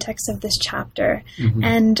the context of this chapter? Mm-hmm.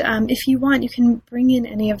 And if you want, you can bring in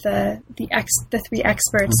any of the three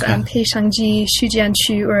experts, Pei Shangji, Xu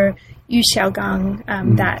Jianqu, or Yu Xiaogang,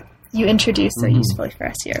 that you introduced so usefully for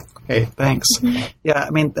us here. Okay, thanks. Mm-hmm. Yeah, I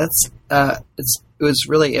mean, it was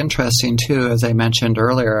really interesting, too, as I mentioned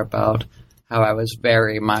earlier, about how I was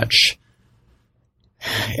very much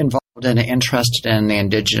involved and interested in the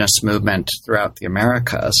indigenous movement throughout the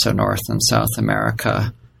Americas, so North and South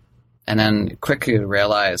America, and then quickly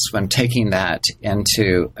realized when taking that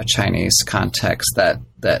into a Chinese context that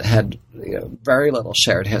had very little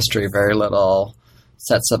shared history, very little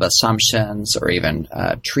sets of assumptions or even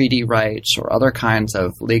treaty rights or other kinds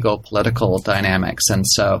of legal political dynamics. And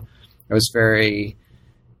so I was very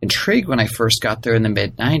intrigued when I first got there in the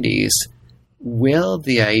mid-90s. Will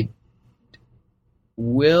the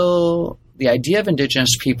idea of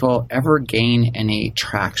indigenous people ever gain any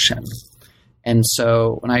traction? And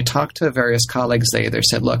so when I talked to various colleagues, they either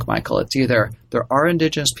said, look, Michael, it's either there are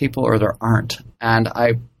indigenous people or there aren't. And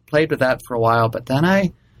I played with that for a while, but then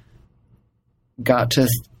I got to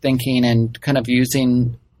thinking and kind of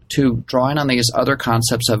drawing on these other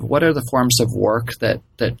concepts of what are the forms of work that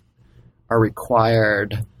are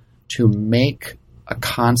required to make a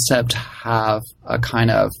concept have a kind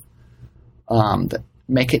of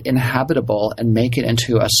make it inhabitable and make it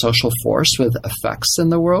into a social force with effects in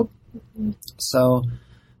the world. Mm-hmm. So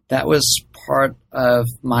that was part of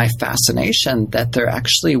my fascination, that there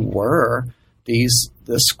actually were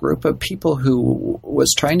this group of people who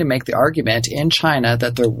was trying to make the argument in China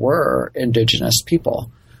that there were indigenous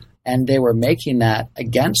people. And they were making that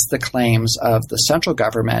against the claims of the central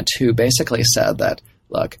government, who basically said that,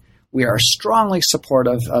 look, we are strongly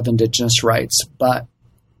supportive of indigenous rights, but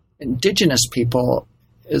indigenous people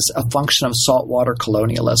is a function of saltwater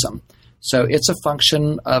colonialism. So it's a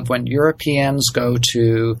function of when Europeans go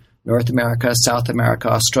to North America, South America,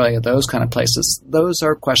 Australia, those kind of places, those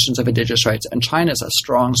are questions of indigenous rights. And China is a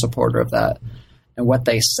strong supporter of that. And what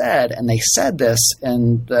they said, and they said this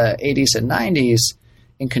in the 80s and 90s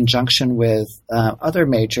in conjunction with other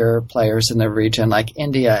major players in the region like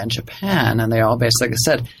India and Japan, and they all basically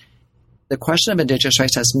said, the question of indigenous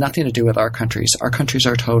rights has nothing to do with our countries. Our countries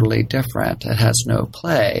are totally different. It has no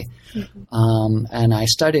play. Mm-hmm. And I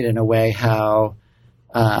studied in a way how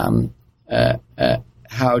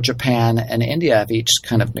Japan and India have each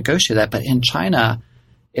kind of negotiated that. But in China,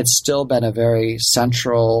 it's still been a very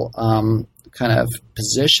central kind of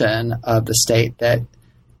position of the state that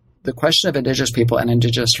the question of indigenous people and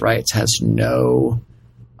indigenous rights has no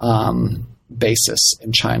basis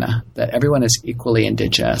in China, that everyone is equally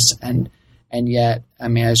indigenous. And yet, I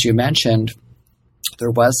mean, as you mentioned,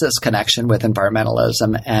 there was this connection with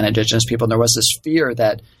environmentalism and indigenous people. And there was this fear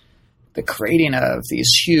that the creating of these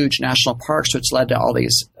huge national parks, which led to all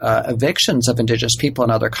these evictions of indigenous people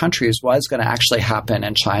in other countries, was going to actually happen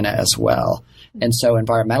in China as well. And so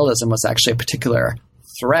environmentalism was actually a particular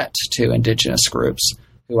threat to indigenous groups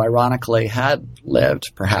who ironically had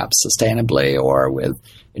lived perhaps sustainably or with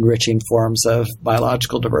enriching forms of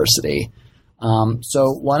biological diversity.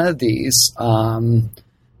 So one of these kind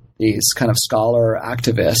of scholar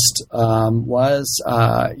activists was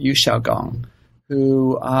Yu Xiaogang,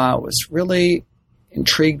 who was really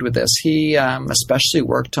intrigued with this. He especially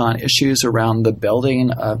worked on issues around the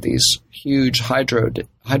building of these huge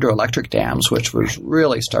hydroelectric dams, which was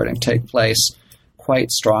really starting to take place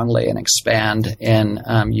quite strongly and expand in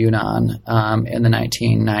Yunnan in the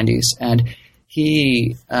 1990s. And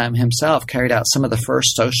he himself carried out some of the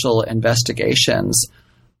first social investigations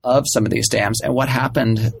of some of these dams and what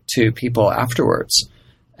happened to people afterwards.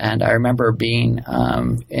 And I remember being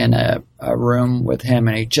in a room with him,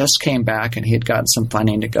 and he just came back, and he had gotten some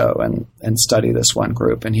funding to go and study this one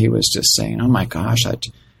group. And he was just saying, oh, my gosh,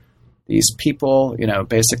 these people,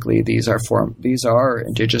 basically these are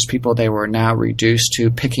indigenous people. They were now reduced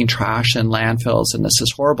to picking trash in landfills, and this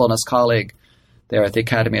is horrible. And his colleague there at the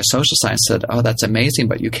Academy of Social Science said, "Oh, that's amazing,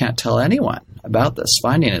 but you can't tell anyone about this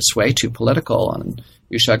finding. It's way too political." And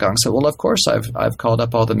Yu Xiaogang said, "Well, of course, I've called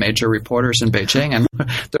up all the major reporters in Beijing, and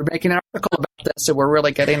they're making an article about this, so we're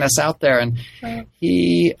really getting this out there." And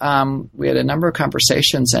we had a number of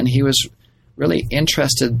conversations, and he was really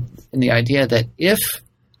interested in the idea that if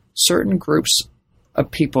certain groups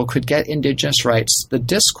of people could get indigenous rights, the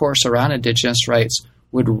discourse around indigenous rights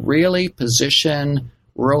would really position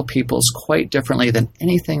rural peoples quite differently than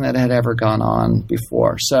anything that had ever gone on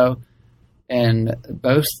before. So, in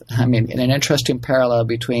an interesting parallel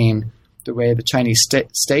between the way the Chinese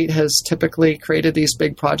state has typically created these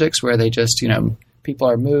big projects where they just, people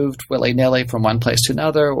are moved willy-nilly from one place to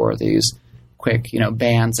another, or these quick,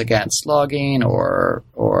 bans against logging or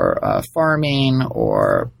farming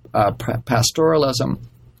or pastoralism,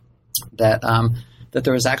 that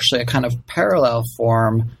there was actually a kind of parallel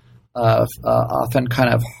form of often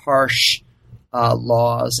kind of harsh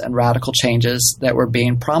laws and radical changes that were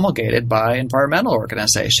being promulgated by environmental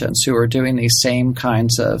organizations who were doing these same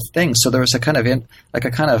kinds of things. So there was a kind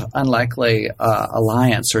of unlikely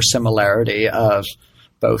alliance or similarity of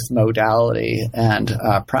both modality and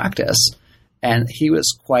practice, and he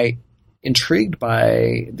was quite intrigued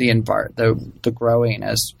by the growing,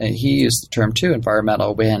 as he used the term too,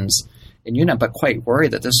 environmental winds in Yunnan, but quite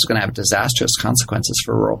worried that this was going to have disastrous consequences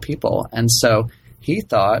for rural people. And so he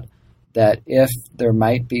thought that if there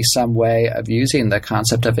might be some way of using the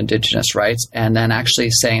concept of indigenous rights and then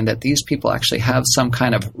actually saying that these people actually have some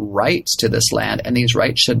kind of rights to this land, and these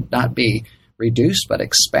rights should not be reduced but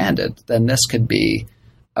expanded, then this could be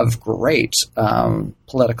of great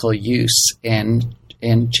political use in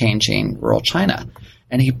changing rural China.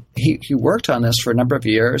 And he worked on this for a number of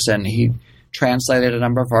years, and he translated a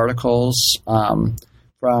number of articles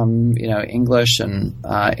from English and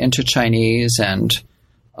into Chinese, and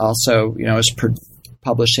also was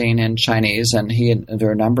publishing in Chinese. And there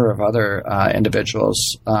are a number of other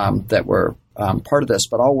individuals that were part of this,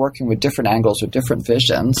 but all working with different angles, with different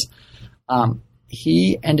visions.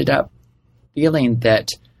 He ended up feeling that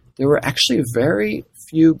there were actually very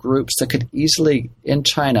few groups that could easily, in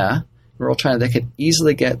China, rural China, that could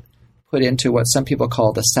easily get put into what some people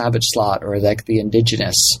call the savage slot, or like the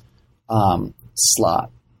indigenous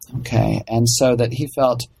slot. Okay. And so that he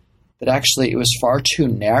felt that actually it was far too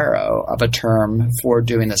narrow of a term for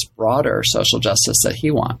doing this broader social justice that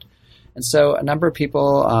he wanted. And so a number of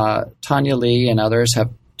people, Tanya Li and others,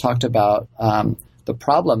 have talked about the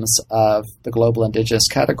problems of the global indigenous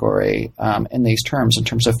category in these terms, in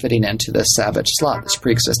terms of fitting into this savage slot, this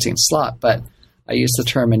pre-existing slot. But I use the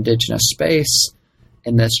term indigenous space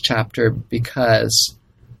in this chapter because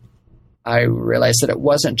I realized that it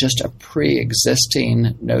wasn't just a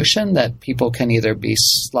pre-existing notion that people can either be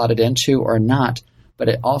slotted into or not, but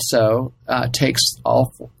it also takes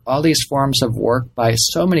all these forms of work by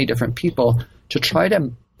so many different people to try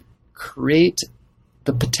to create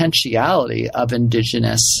the potentiality of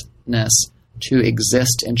indigenousness to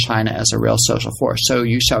exist in China as a real social force. So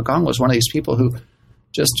Yu Xiaogang was one of these people who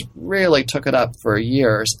just really took it up for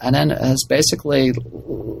years and then has basically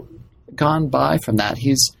gone by from that.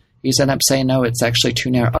 He's ended up saying, no, it's actually too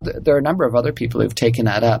narrow. There are a number of other people who've taken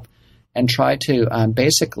that up and tried to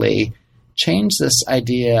basically change this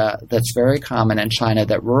idea that's very common in China,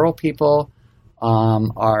 that rural people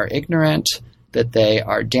are ignorant, that they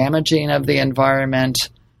are damaging of the environment,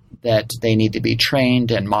 that they need to be trained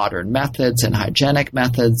in modern methods and hygienic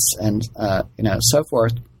methods and so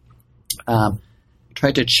forth.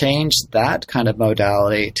 Tried to change that kind of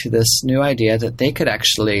modality to this new idea that they could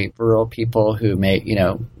actually, rural people who may,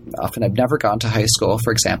 often have never gone to high school,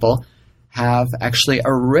 for example, have actually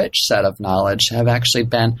a rich set of knowledge, have actually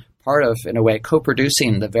been part of, in a way,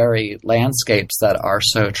 co-producing the very landscapes that are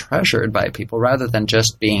so treasured by people, rather than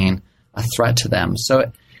just being a threat to them.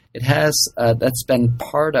 So it has, that's been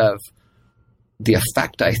part of the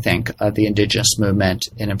effect, I think, of the indigenous movement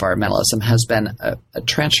in environmentalism, has been a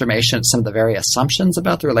transformation of some of the very assumptions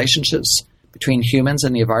about the relationships between humans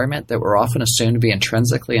and the environment that were often assumed to be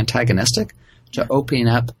intrinsically antagonistic, to opening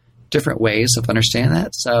up different ways of understanding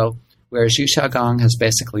that. So whereas Yu Xiaogang has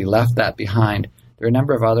basically left that behind, there are a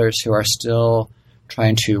number of others who are still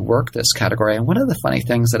trying to work this category. And one of the funny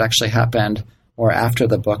things that actually happened more after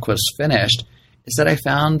the book was finished is that I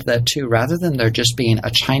found that, too, rather than there just being a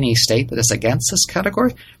Chinese state that is against this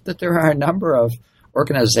category, that there are a number of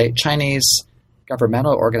Chinese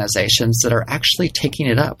governmental organizations that are actually taking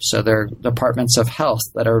it up. So there are departments of health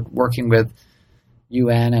that are working with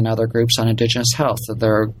UN and other groups on indigenous health.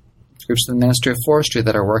 There are groups in the Ministry of Forestry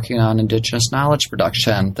that are working on indigenous knowledge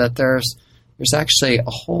production, that there's actually a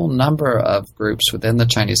whole number of groups within the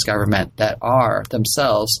Chinese government that are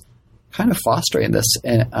themselves kind of fostering this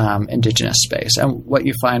indigenous space. And what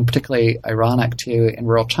you find particularly ironic, too, in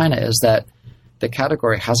rural China is that the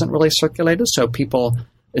category hasn't really circulated. So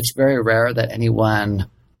it's very rare that anyone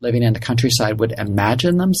living in the countryside would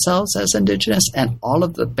imagine themselves as indigenous. And all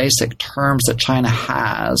of the basic terms that China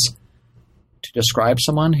has to describe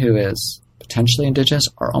someone who is potentially indigenous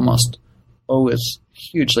are almost always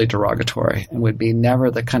hugely derogatory and would be never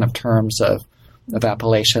the kind of terms of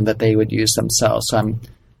appellation that they would use themselves. So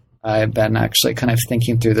I've been actually kind of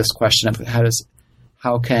thinking through this question of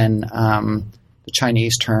how can the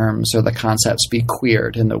Chinese terms or the concepts be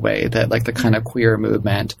queered in the way that like the kind of queer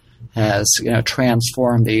movement has,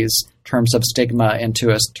 transformed these terms of stigma into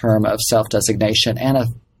a term of self-designation and a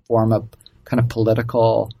form of kind of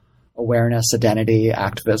political awareness, identity,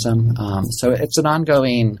 activism. So it's an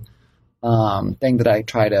ongoing thing that I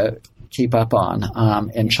try to keep up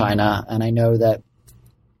on in China. And I know that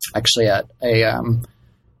actually at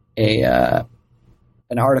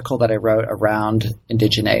an article that I wrote around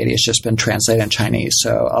indigeneity has just been translated in Chinese.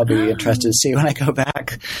 So I'll be interested to see when I go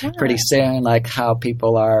back pretty soon, like how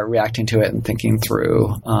people are reacting to it and thinking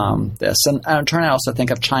through this. And I'm trying to also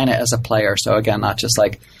think of China as a player. So again, not just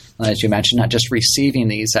like, as you mentioned, not just receiving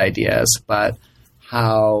these ideas, but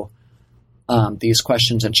how these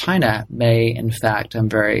questions in China may, in fact, I'm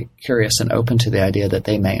very curious and open to the idea that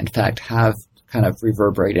they may, in fact, have kind of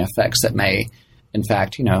reverberating effects that may, in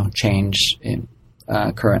fact, change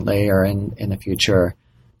currently or in the future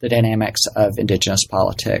the dynamics of indigenous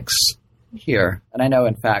politics here. And I know,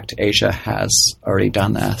 in fact, Asia has already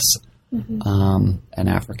done this, and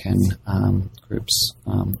African groups,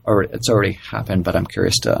 or it's already happened, but I'm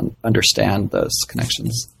curious to understand those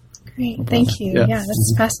connections. Great, thank you. Yeah,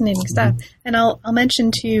 that's fascinating stuff. And I'll mention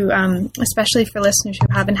too, especially for listeners who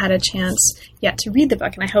haven't had a chance yet to read the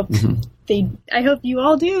book, and I hope I hope you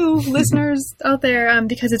all do, listeners out there,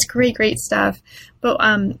 because it's great stuff. But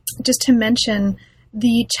just to mention,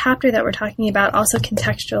 the chapter that we're talking about also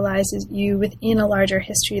contextualizes you within a larger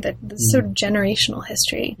history, that the sort of generational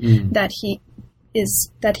history that he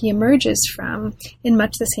emerges from, in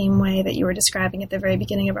much the same way that you were describing at the very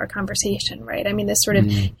beginning of our conversation, right? I mean, this sort of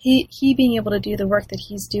he being able to do the work that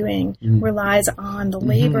he's doing relies on the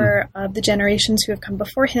labor of the generations who have come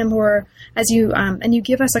before him, who are, as you and you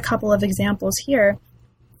give us a couple of examples here,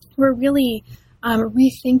 who are really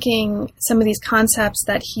rethinking some of these concepts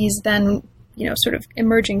that he's then sort of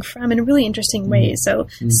emerging from in really interesting ways. So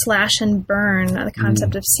slash and burn, the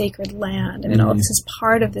concept of sacred land. I mean, all this is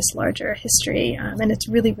part of this larger history, and it's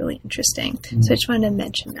really, really interesting. So I just wanted to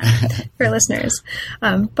mention that for listeners.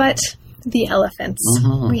 But the elephants.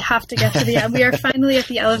 We have to get to we are finally at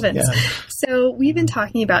the elephants. So we've been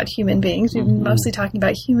talking about human beings. We've been mostly talking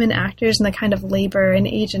about human actors and the kind of labor and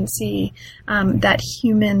agency that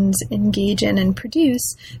humans engage in and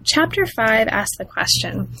produce. Chapter 5 asks the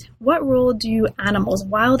question, what role do animals,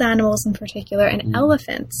 wild animals in particular, and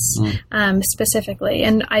elephants specifically,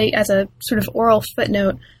 and I, as a sort of oral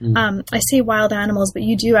footnote, I say wild animals, but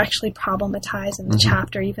you do actually problematize in the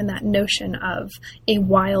chapter even that notion of a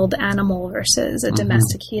wild animal versus a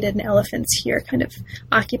domesticated, and elephants here kind of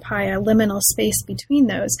occupy a liminal space between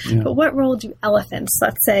those. But what role do elephants,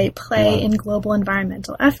 let's say, play in global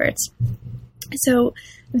environmental efforts? So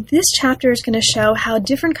this chapter is going to show how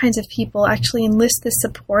different kinds of people actually enlist the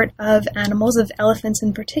support of animals, of elephants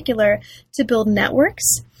in particular, to build networks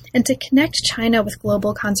and to connect China with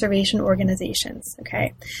global conservation organizations.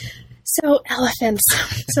 Okay. So elephants.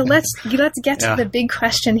 So let's get to the big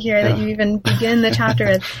question here that you even begin the chapter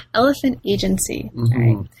with: elephant agency. All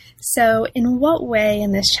right. So in what way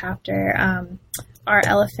in this chapter are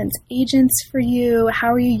elephants agents for you?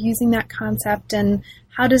 How are you using that concept, and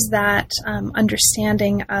how does that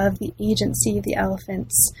understanding of the agency of the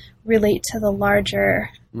elephants relate to the larger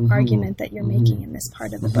argument that you're making in this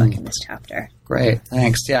part of the book, in this chapter? Great,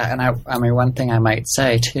 thanks. Yeah, and I mean, one thing I might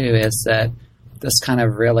say too is that this kind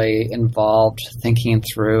of really involved thinking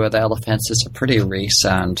through the elephants is a pretty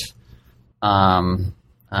recent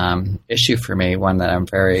issue for me, one that I'm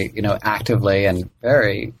very, actively and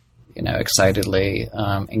very, excitedly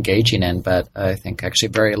engaging in. But I think actually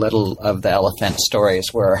very little of the elephant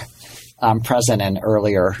stories were present in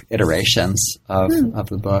earlier iterations of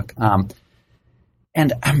the book.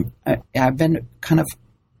 And I've been kind of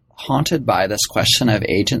haunted by this question of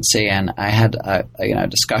agency, and I had a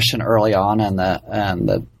discussion early on in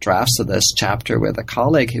the drafts of this chapter with a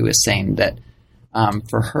colleague who was saying that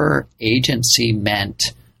for her, agency meant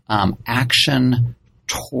action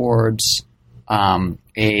towards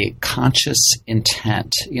a conscious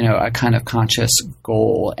intent, a kind of conscious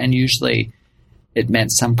goal. And usually it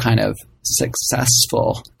meant some kind of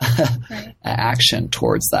successful action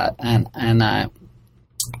towards that. And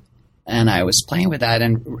I was playing with that,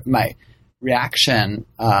 and my reaction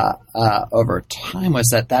over time was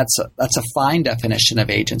that that's a fine definition of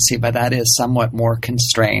agency, but that is somewhat more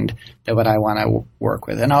constrained than what I want to work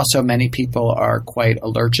with. And also many people are quite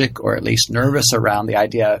allergic or at least nervous around the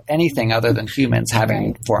idea of anything other than humans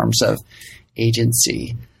having forms of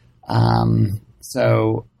agency.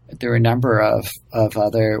 So there were a number of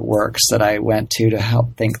other works that I went to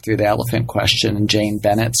help think through the elephant question, and Jane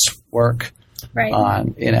Bennett's work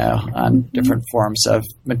on different forms of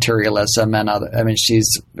materialism and other. I mean, she's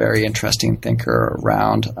a very interesting thinker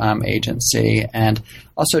around agency, and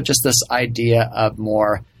also just this idea of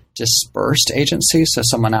more dispersed agency. So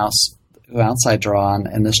someone else I draw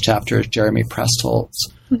on in this chapter is Jeremy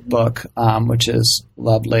Prestholt's book, which is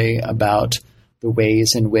lovely, about the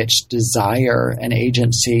ways in which desire and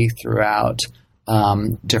agency throughout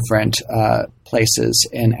different places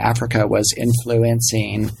in Africa was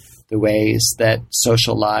influencing the ways that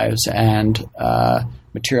social lives and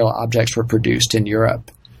material objects were produced in Europe.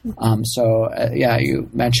 You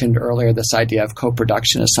mentioned earlier this idea of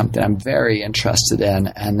co-production is something I'm very interested in.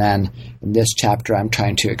 And then in this chapter, I'm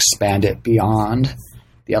trying to expand it beyond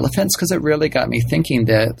the elephants, because it really got me thinking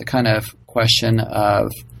the kind of question of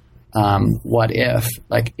what if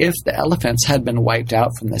the elephants had been wiped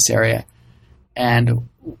out from this area, and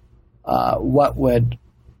what would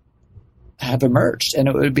have emerged, and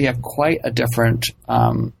it would be quite a different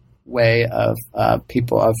way of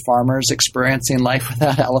farmers experiencing life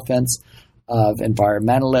without elephants, of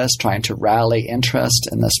environmentalists trying to rally interest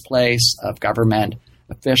in this place, of government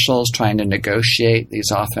officials trying to negotiate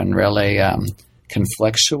these often really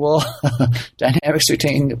conflictual dynamics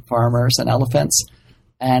between farmers and elephants.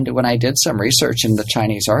 And when I did some research in the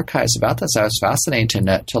Chinese archives about this, I was fascinated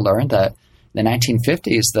to learn that in the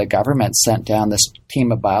 1950s, the government sent down this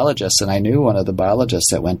team of biologists, and I knew one of the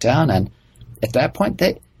biologists that went down. And at that point,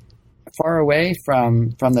 they, far away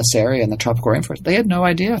from this area in the tropical rainforest, they had no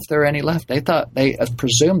idea if there were any left. They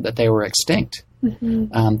presumed that they were extinct,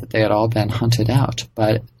 that they had all been hunted out.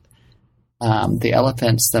 But the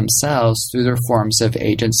elephants themselves, through their forms of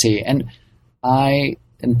agency, and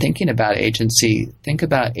in thinking about agency, think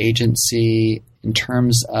about agency in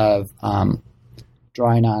terms of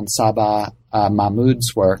drawing on Saba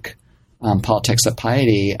Mahmood's work, Politics of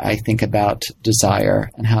Piety. I think about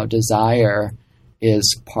desire and how desire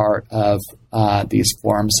is part of these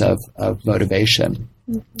forms of motivation.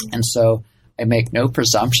 And so I make no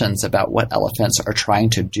presumptions about what elephants are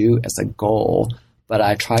trying to do as a goal, but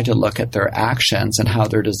I try to look at their actions and how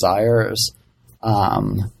their desires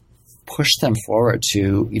push them forward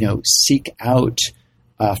to, seek out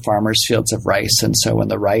farmers' fields of rice. And so when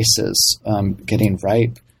the rice is getting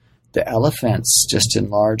ripe, the elephants just in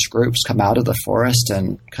large groups come out of the forest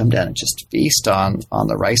and come down and just feast on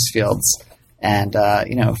the rice fields. And,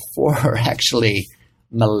 for actually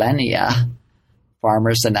millennia,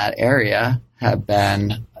 farmers in that area have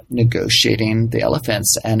been negotiating the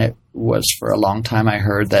elephants. And it was for a long time, I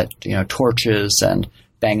heard that, torches and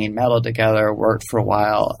banging metal together worked for a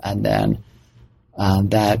while. And then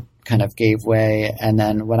that kind of gave way. And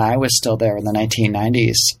then when I was still there in the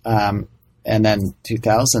 1990s, and then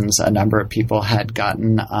 2000s, a number of people had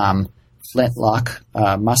gotten flintlock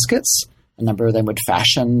muskets. A number of them would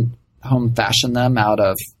home fashion them out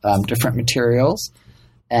of different materials,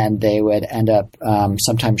 and they would end up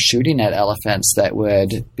sometimes shooting at elephants that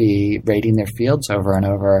would be raiding their fields over and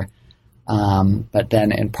over. But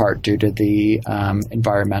then in part due to the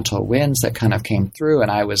environmental winds that kind of came through, and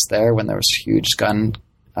I was there when there was huge gun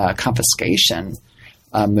confiscation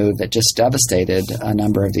move that just devastated a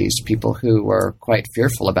number of these people who were quite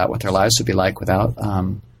fearful about what their lives would be like without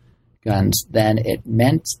guns. Then it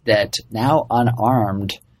meant that now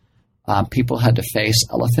unarmed, people had to face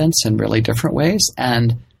elephants in really different ways.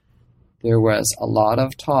 And there was a lot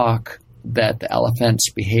of talk that the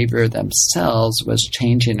elephants' behavior themselves was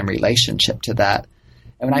changing in relationship to that.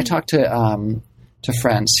 And when I talked to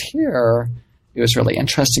friends here, it was really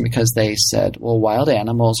interesting because they said, well, wild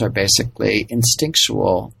animals are basically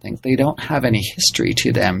instinctual things. They don't have any history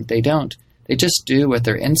to them. They just do what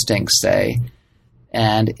their instincts say.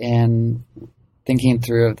 And in thinking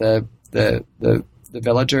through the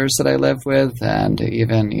villagers that I live with, and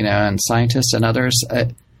even, and scientists and others,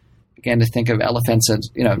 I began to think of elephants as,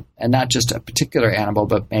 and not just a particular animal,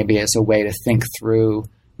 but maybe as a way to think through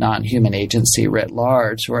non-human agency writ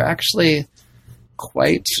large, who are actually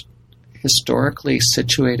quite historically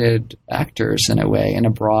situated actors in a way, in a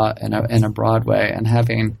broad way, and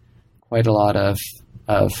having quite a lot of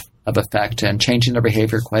effect and changing their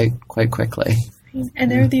behavior quite quickly.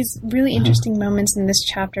 And there are these really interesting moments in this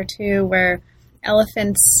chapter too, where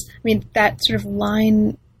elephants, that sort of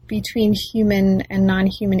line between human and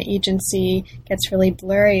non-human agency gets really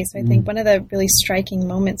blurry. So I think one of the really striking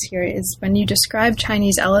moments here is when you describe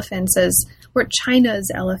Chinese elephants or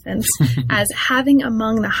China's elephants as having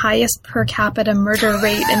among the highest per capita murder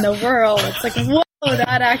rate in the world. It's like, whoa,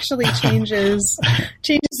 that actually changes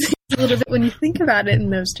things a little bit when you think about it in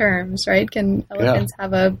those terms, right? Can elephants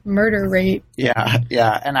have a murder rate?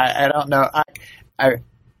 Yeah. And I don't know. I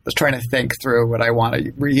was trying to think through would I want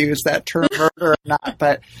to reuse that term murder or not,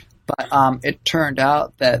 but it turned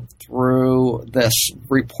out that through this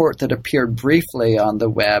report that appeared briefly on the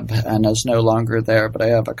web and is no longer there, but I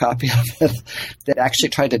have a copy of it, that actually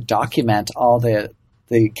tried to document all the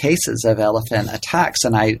cases of elephant attacks.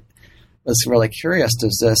 And I was really curious,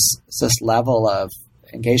 does this level of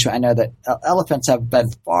engagement? I know that elephants have been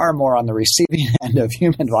far more on the receiving end of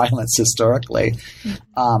human violence historically,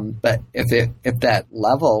 but if that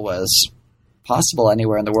level was possible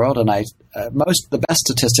anywhere in the world, and the best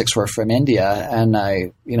statistics were from India, and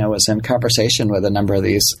I was in conversation with a number of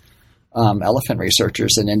these elephant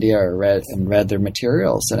researchers in India, read their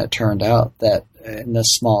materials, and it turned out that in this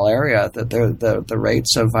small area that the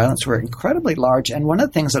rates of violence were incredibly large. And one of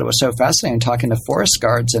the things that was so fascinating talking to forest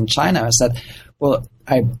guards in China is that, well,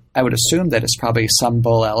 I would assume that it's probably some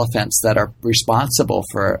bull elephants that are responsible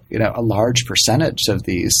for a large percentage of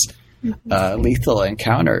these lethal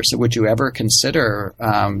encounters. Would you ever consider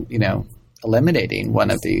eliminating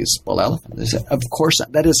one of these bull elephants? Of course,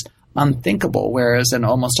 that is unthinkable. Whereas in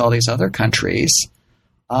almost all these other countries,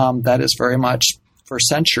 that is very much, for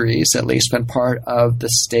centuries at least, been part of the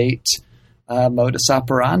state modus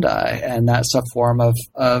operandi, and that's a form of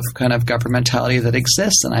kind of governmentality that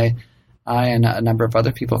exists. And I and a number of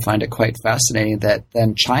other people find it quite fascinating that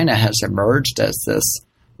then China has emerged as this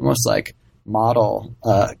almost like model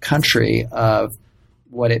country of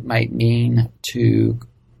what it might mean to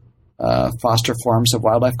foster forms of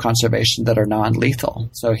wildlife conservation that are non-lethal.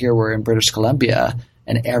 So here we're in British Columbia,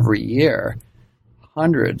 and every year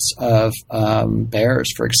hundreds of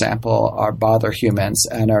bears, for example, bother humans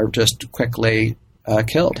and are just quickly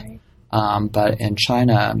killed. But in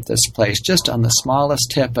China, this place just on the smallest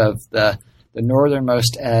tip of the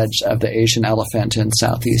northernmost edge of the Asian elephant in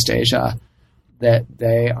Southeast Asia, that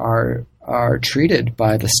they are treated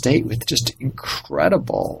by the state with just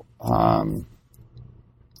incredible kind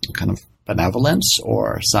of benevolence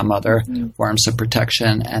or some other forms of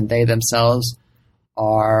protection, and they themselves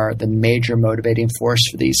are the major motivating force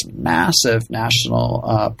for these massive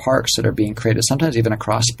national parks that are being created, sometimes even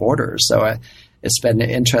across borders. So it's been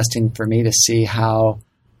interesting for me to see how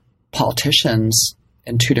politicians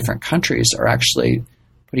in two different countries are actually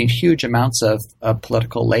putting huge amounts of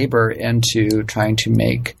political labor into trying to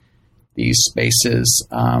make these spaces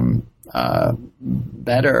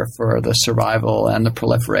better for the survival and the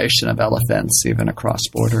proliferation of elephants, even across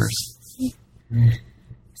borders.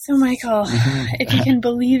 So, Michael, if you can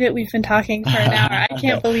believe it, we've been talking for an hour. I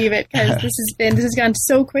can't believe it because this has gone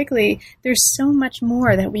so quickly. There's so much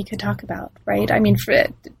more that we could talk about, right? I mean,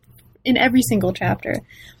 in every single chapter.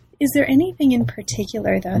 Is there anything in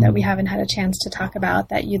particular, though, that we haven't had a chance to talk about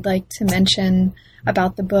that you'd like to mention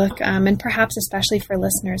about the book, and perhaps especially for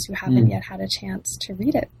listeners who haven't yet had a chance to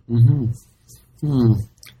read it?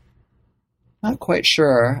 Not quite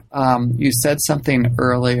sure. You said something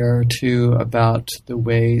earlier, too, about the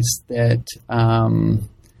ways that,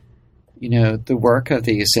 the work of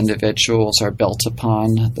these individuals are built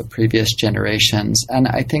upon the previous generations. And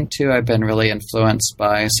I think, too, I've been really influenced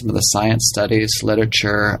by some of the science studies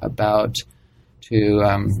literature about,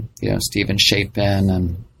 Stephen Shapin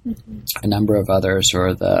and a number of others,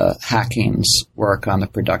 or the Hacking's work on the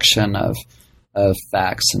production of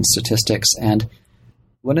facts and statistics. And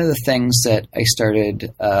one of the things that I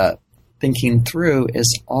started thinking through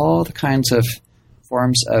is all the kinds of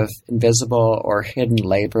forms of invisible or hidden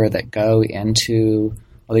labor that go into,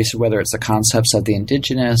 at least whether it's the concepts of the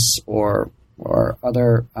indigenous or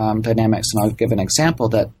other dynamics. And I'll give an example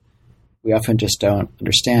that we often just don't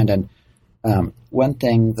understand. And one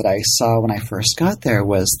thing that I saw when I first got there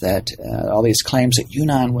was that all these claims that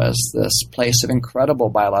Yunnan was this place of incredible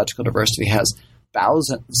biological diversity, has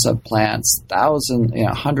thousands of plants,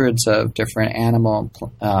 hundreds of different animal,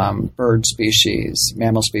 bird species,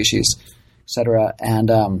 mammal species, etc.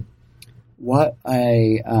 And what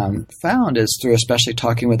I found is, through especially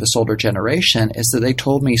talking with this older generation, is that they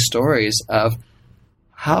told me stories of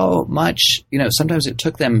how much, sometimes it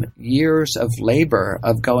took them years of labor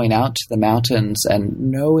of going out to the mountains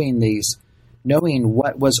and knowing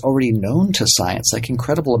what was already known to science, like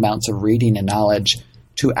incredible amounts of reading and knowledge,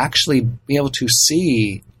 to actually be able to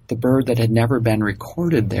see the bird that had never been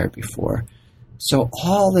recorded there before. So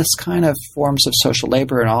all this kind of forms of social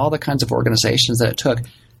labor and all the kinds of organizations that it took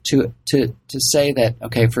to say that,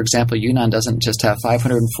 okay, for example, Yunnan doesn't just have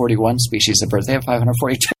 541 species of birds, they have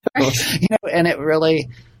 542. And it really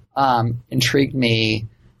intrigued me,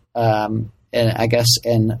 and I guess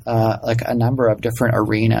in like a number of different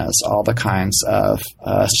arenas, all the kinds of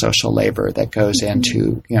social labor that goes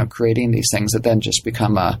into creating these things that then just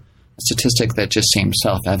become a statistic that just seems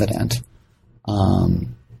self-evident. So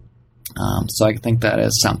I think that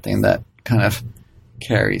is something that kind of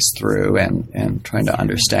carries through and trying to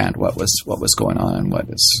understand what was going on and what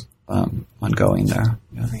is ongoing there.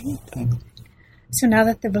 Yeah. Right. So now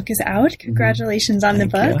that the book is out, congratulations on the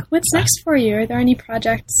book. You. What's next for you? Are there any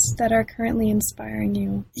projects that are currently inspiring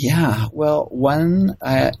you? Yeah, well, one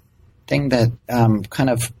thing that kind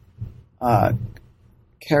of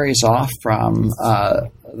carries off from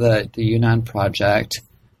the Yunnan project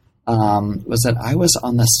was that I was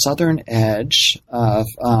on the southern edge of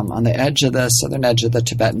the southern edge of the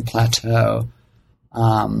Tibetan Plateau,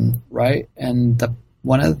 right, and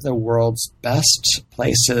one of the world's best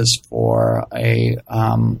places for a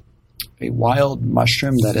wild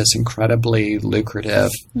mushroom that is incredibly lucrative,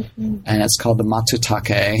 and it's called the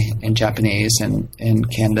matsutake in Japanese, and in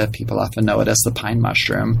Canada people often know it as the pine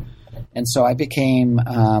mushroom. And so I became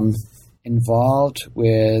involved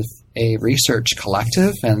with a research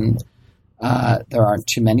collective, and there aren't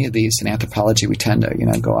too many of these in anthropology. We tend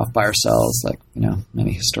to, go off by ourselves, like,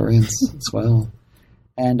 many historians as well.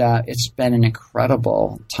 And it's been an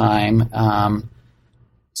incredible time.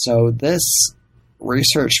 So this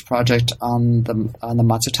research project on the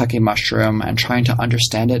matsutake mushroom and trying to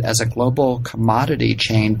understand it as a global commodity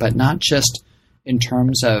chain, but not just in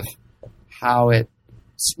terms of how its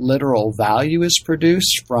literal value is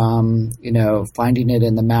produced from, finding it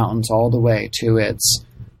in the mountains all the way to its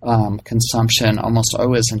consumption almost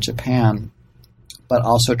always in Japan, but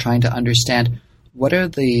also trying to understand what are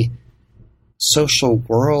the social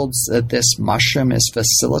worlds that this mushroom is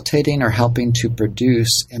facilitating or helping to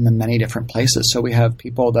produce in the many different places. So we have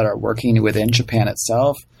people that are working within Japan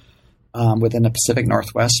itself, within the Pacific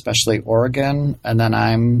Northwest, especially Oregon, and then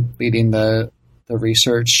I'm leading the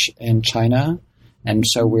research in China. And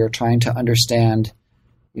so we're trying to understand,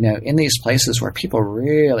 in these places where people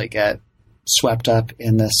really get swept up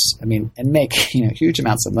in this, and make, huge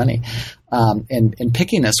amounts of money in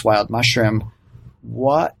picking this wild mushroom,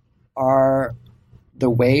 what are the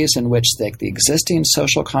ways in which the existing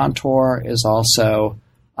social contour is also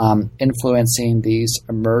influencing these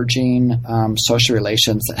emerging social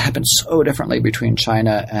relations that happen so differently between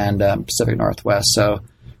China and Pacific Northwest. So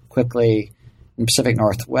quickly, in Pacific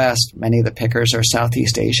Northwest, many of the pickers are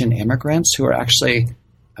Southeast Asian immigrants who are actually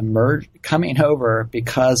coming over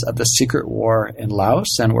because of the secret war in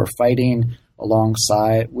Laos, and were fighting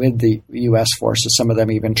alongside with the U.S. forces, some of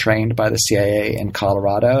them even trained by the CIA in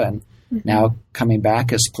Colorado, and now coming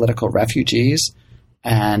back as political refugees.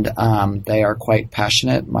 And they are quite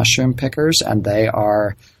passionate mushroom pickers, and they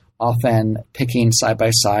are often picking side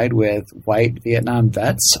by side with white Vietnam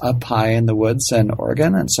vets up high in the woods in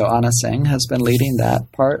Oregon. And so Anna Singh has been leading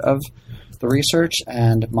that part of the research,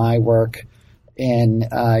 and my work in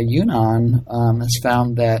Yunnan has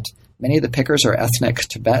found that many of the pickers are ethnic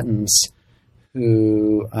Tibetans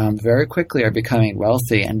who very quickly are becoming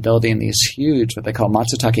wealthy and building these huge, what they call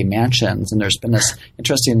matsutake mansions. And there's been this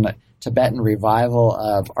interesting Tibetan revival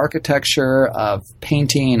of architecture, of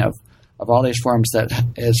painting, of all these forms that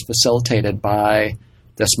is facilitated by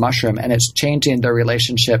this mushroom. And it's changing their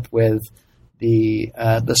relationship with the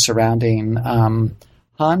surrounding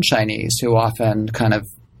Han Chinese, who often kind of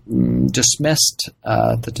dismissed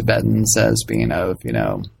the Tibetans as being of,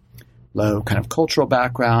 low kind of cultural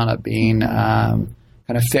background, of being kind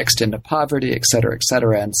of fixed into poverty, et cetera, et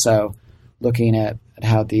cetera. And so looking at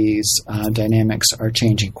how these dynamics are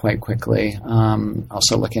changing quite quickly.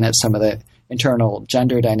 Also looking at some of the internal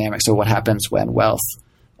gender dynamics of what happens when wealth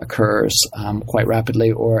occurs quite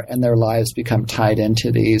rapidly, and their lives become tied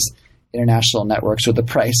into these international networks, or the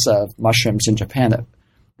price of mushrooms in Japan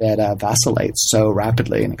that vacillates so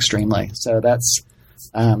rapidly and extremely. So that's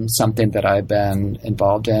something that I've been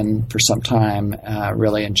involved in for some time.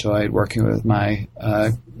 Really enjoyed working with my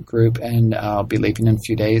group, and I'll be leaving in a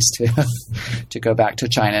few days to go back to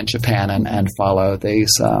China and Japan and follow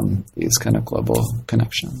these kind of global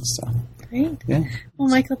connections. So. Great. Yeah. Well,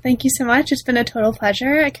 Michael, thank you so much. It's been a total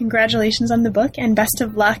pleasure. Congratulations on the book, and best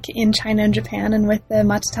of luck in China and Japan and with the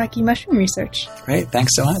matsutake mushroom research. Great.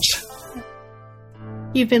 Thanks so much.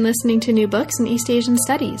 You've been listening to New Books in East Asian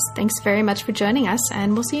Studies. Thanks very much for joining us,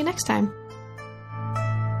 and we'll see you next time.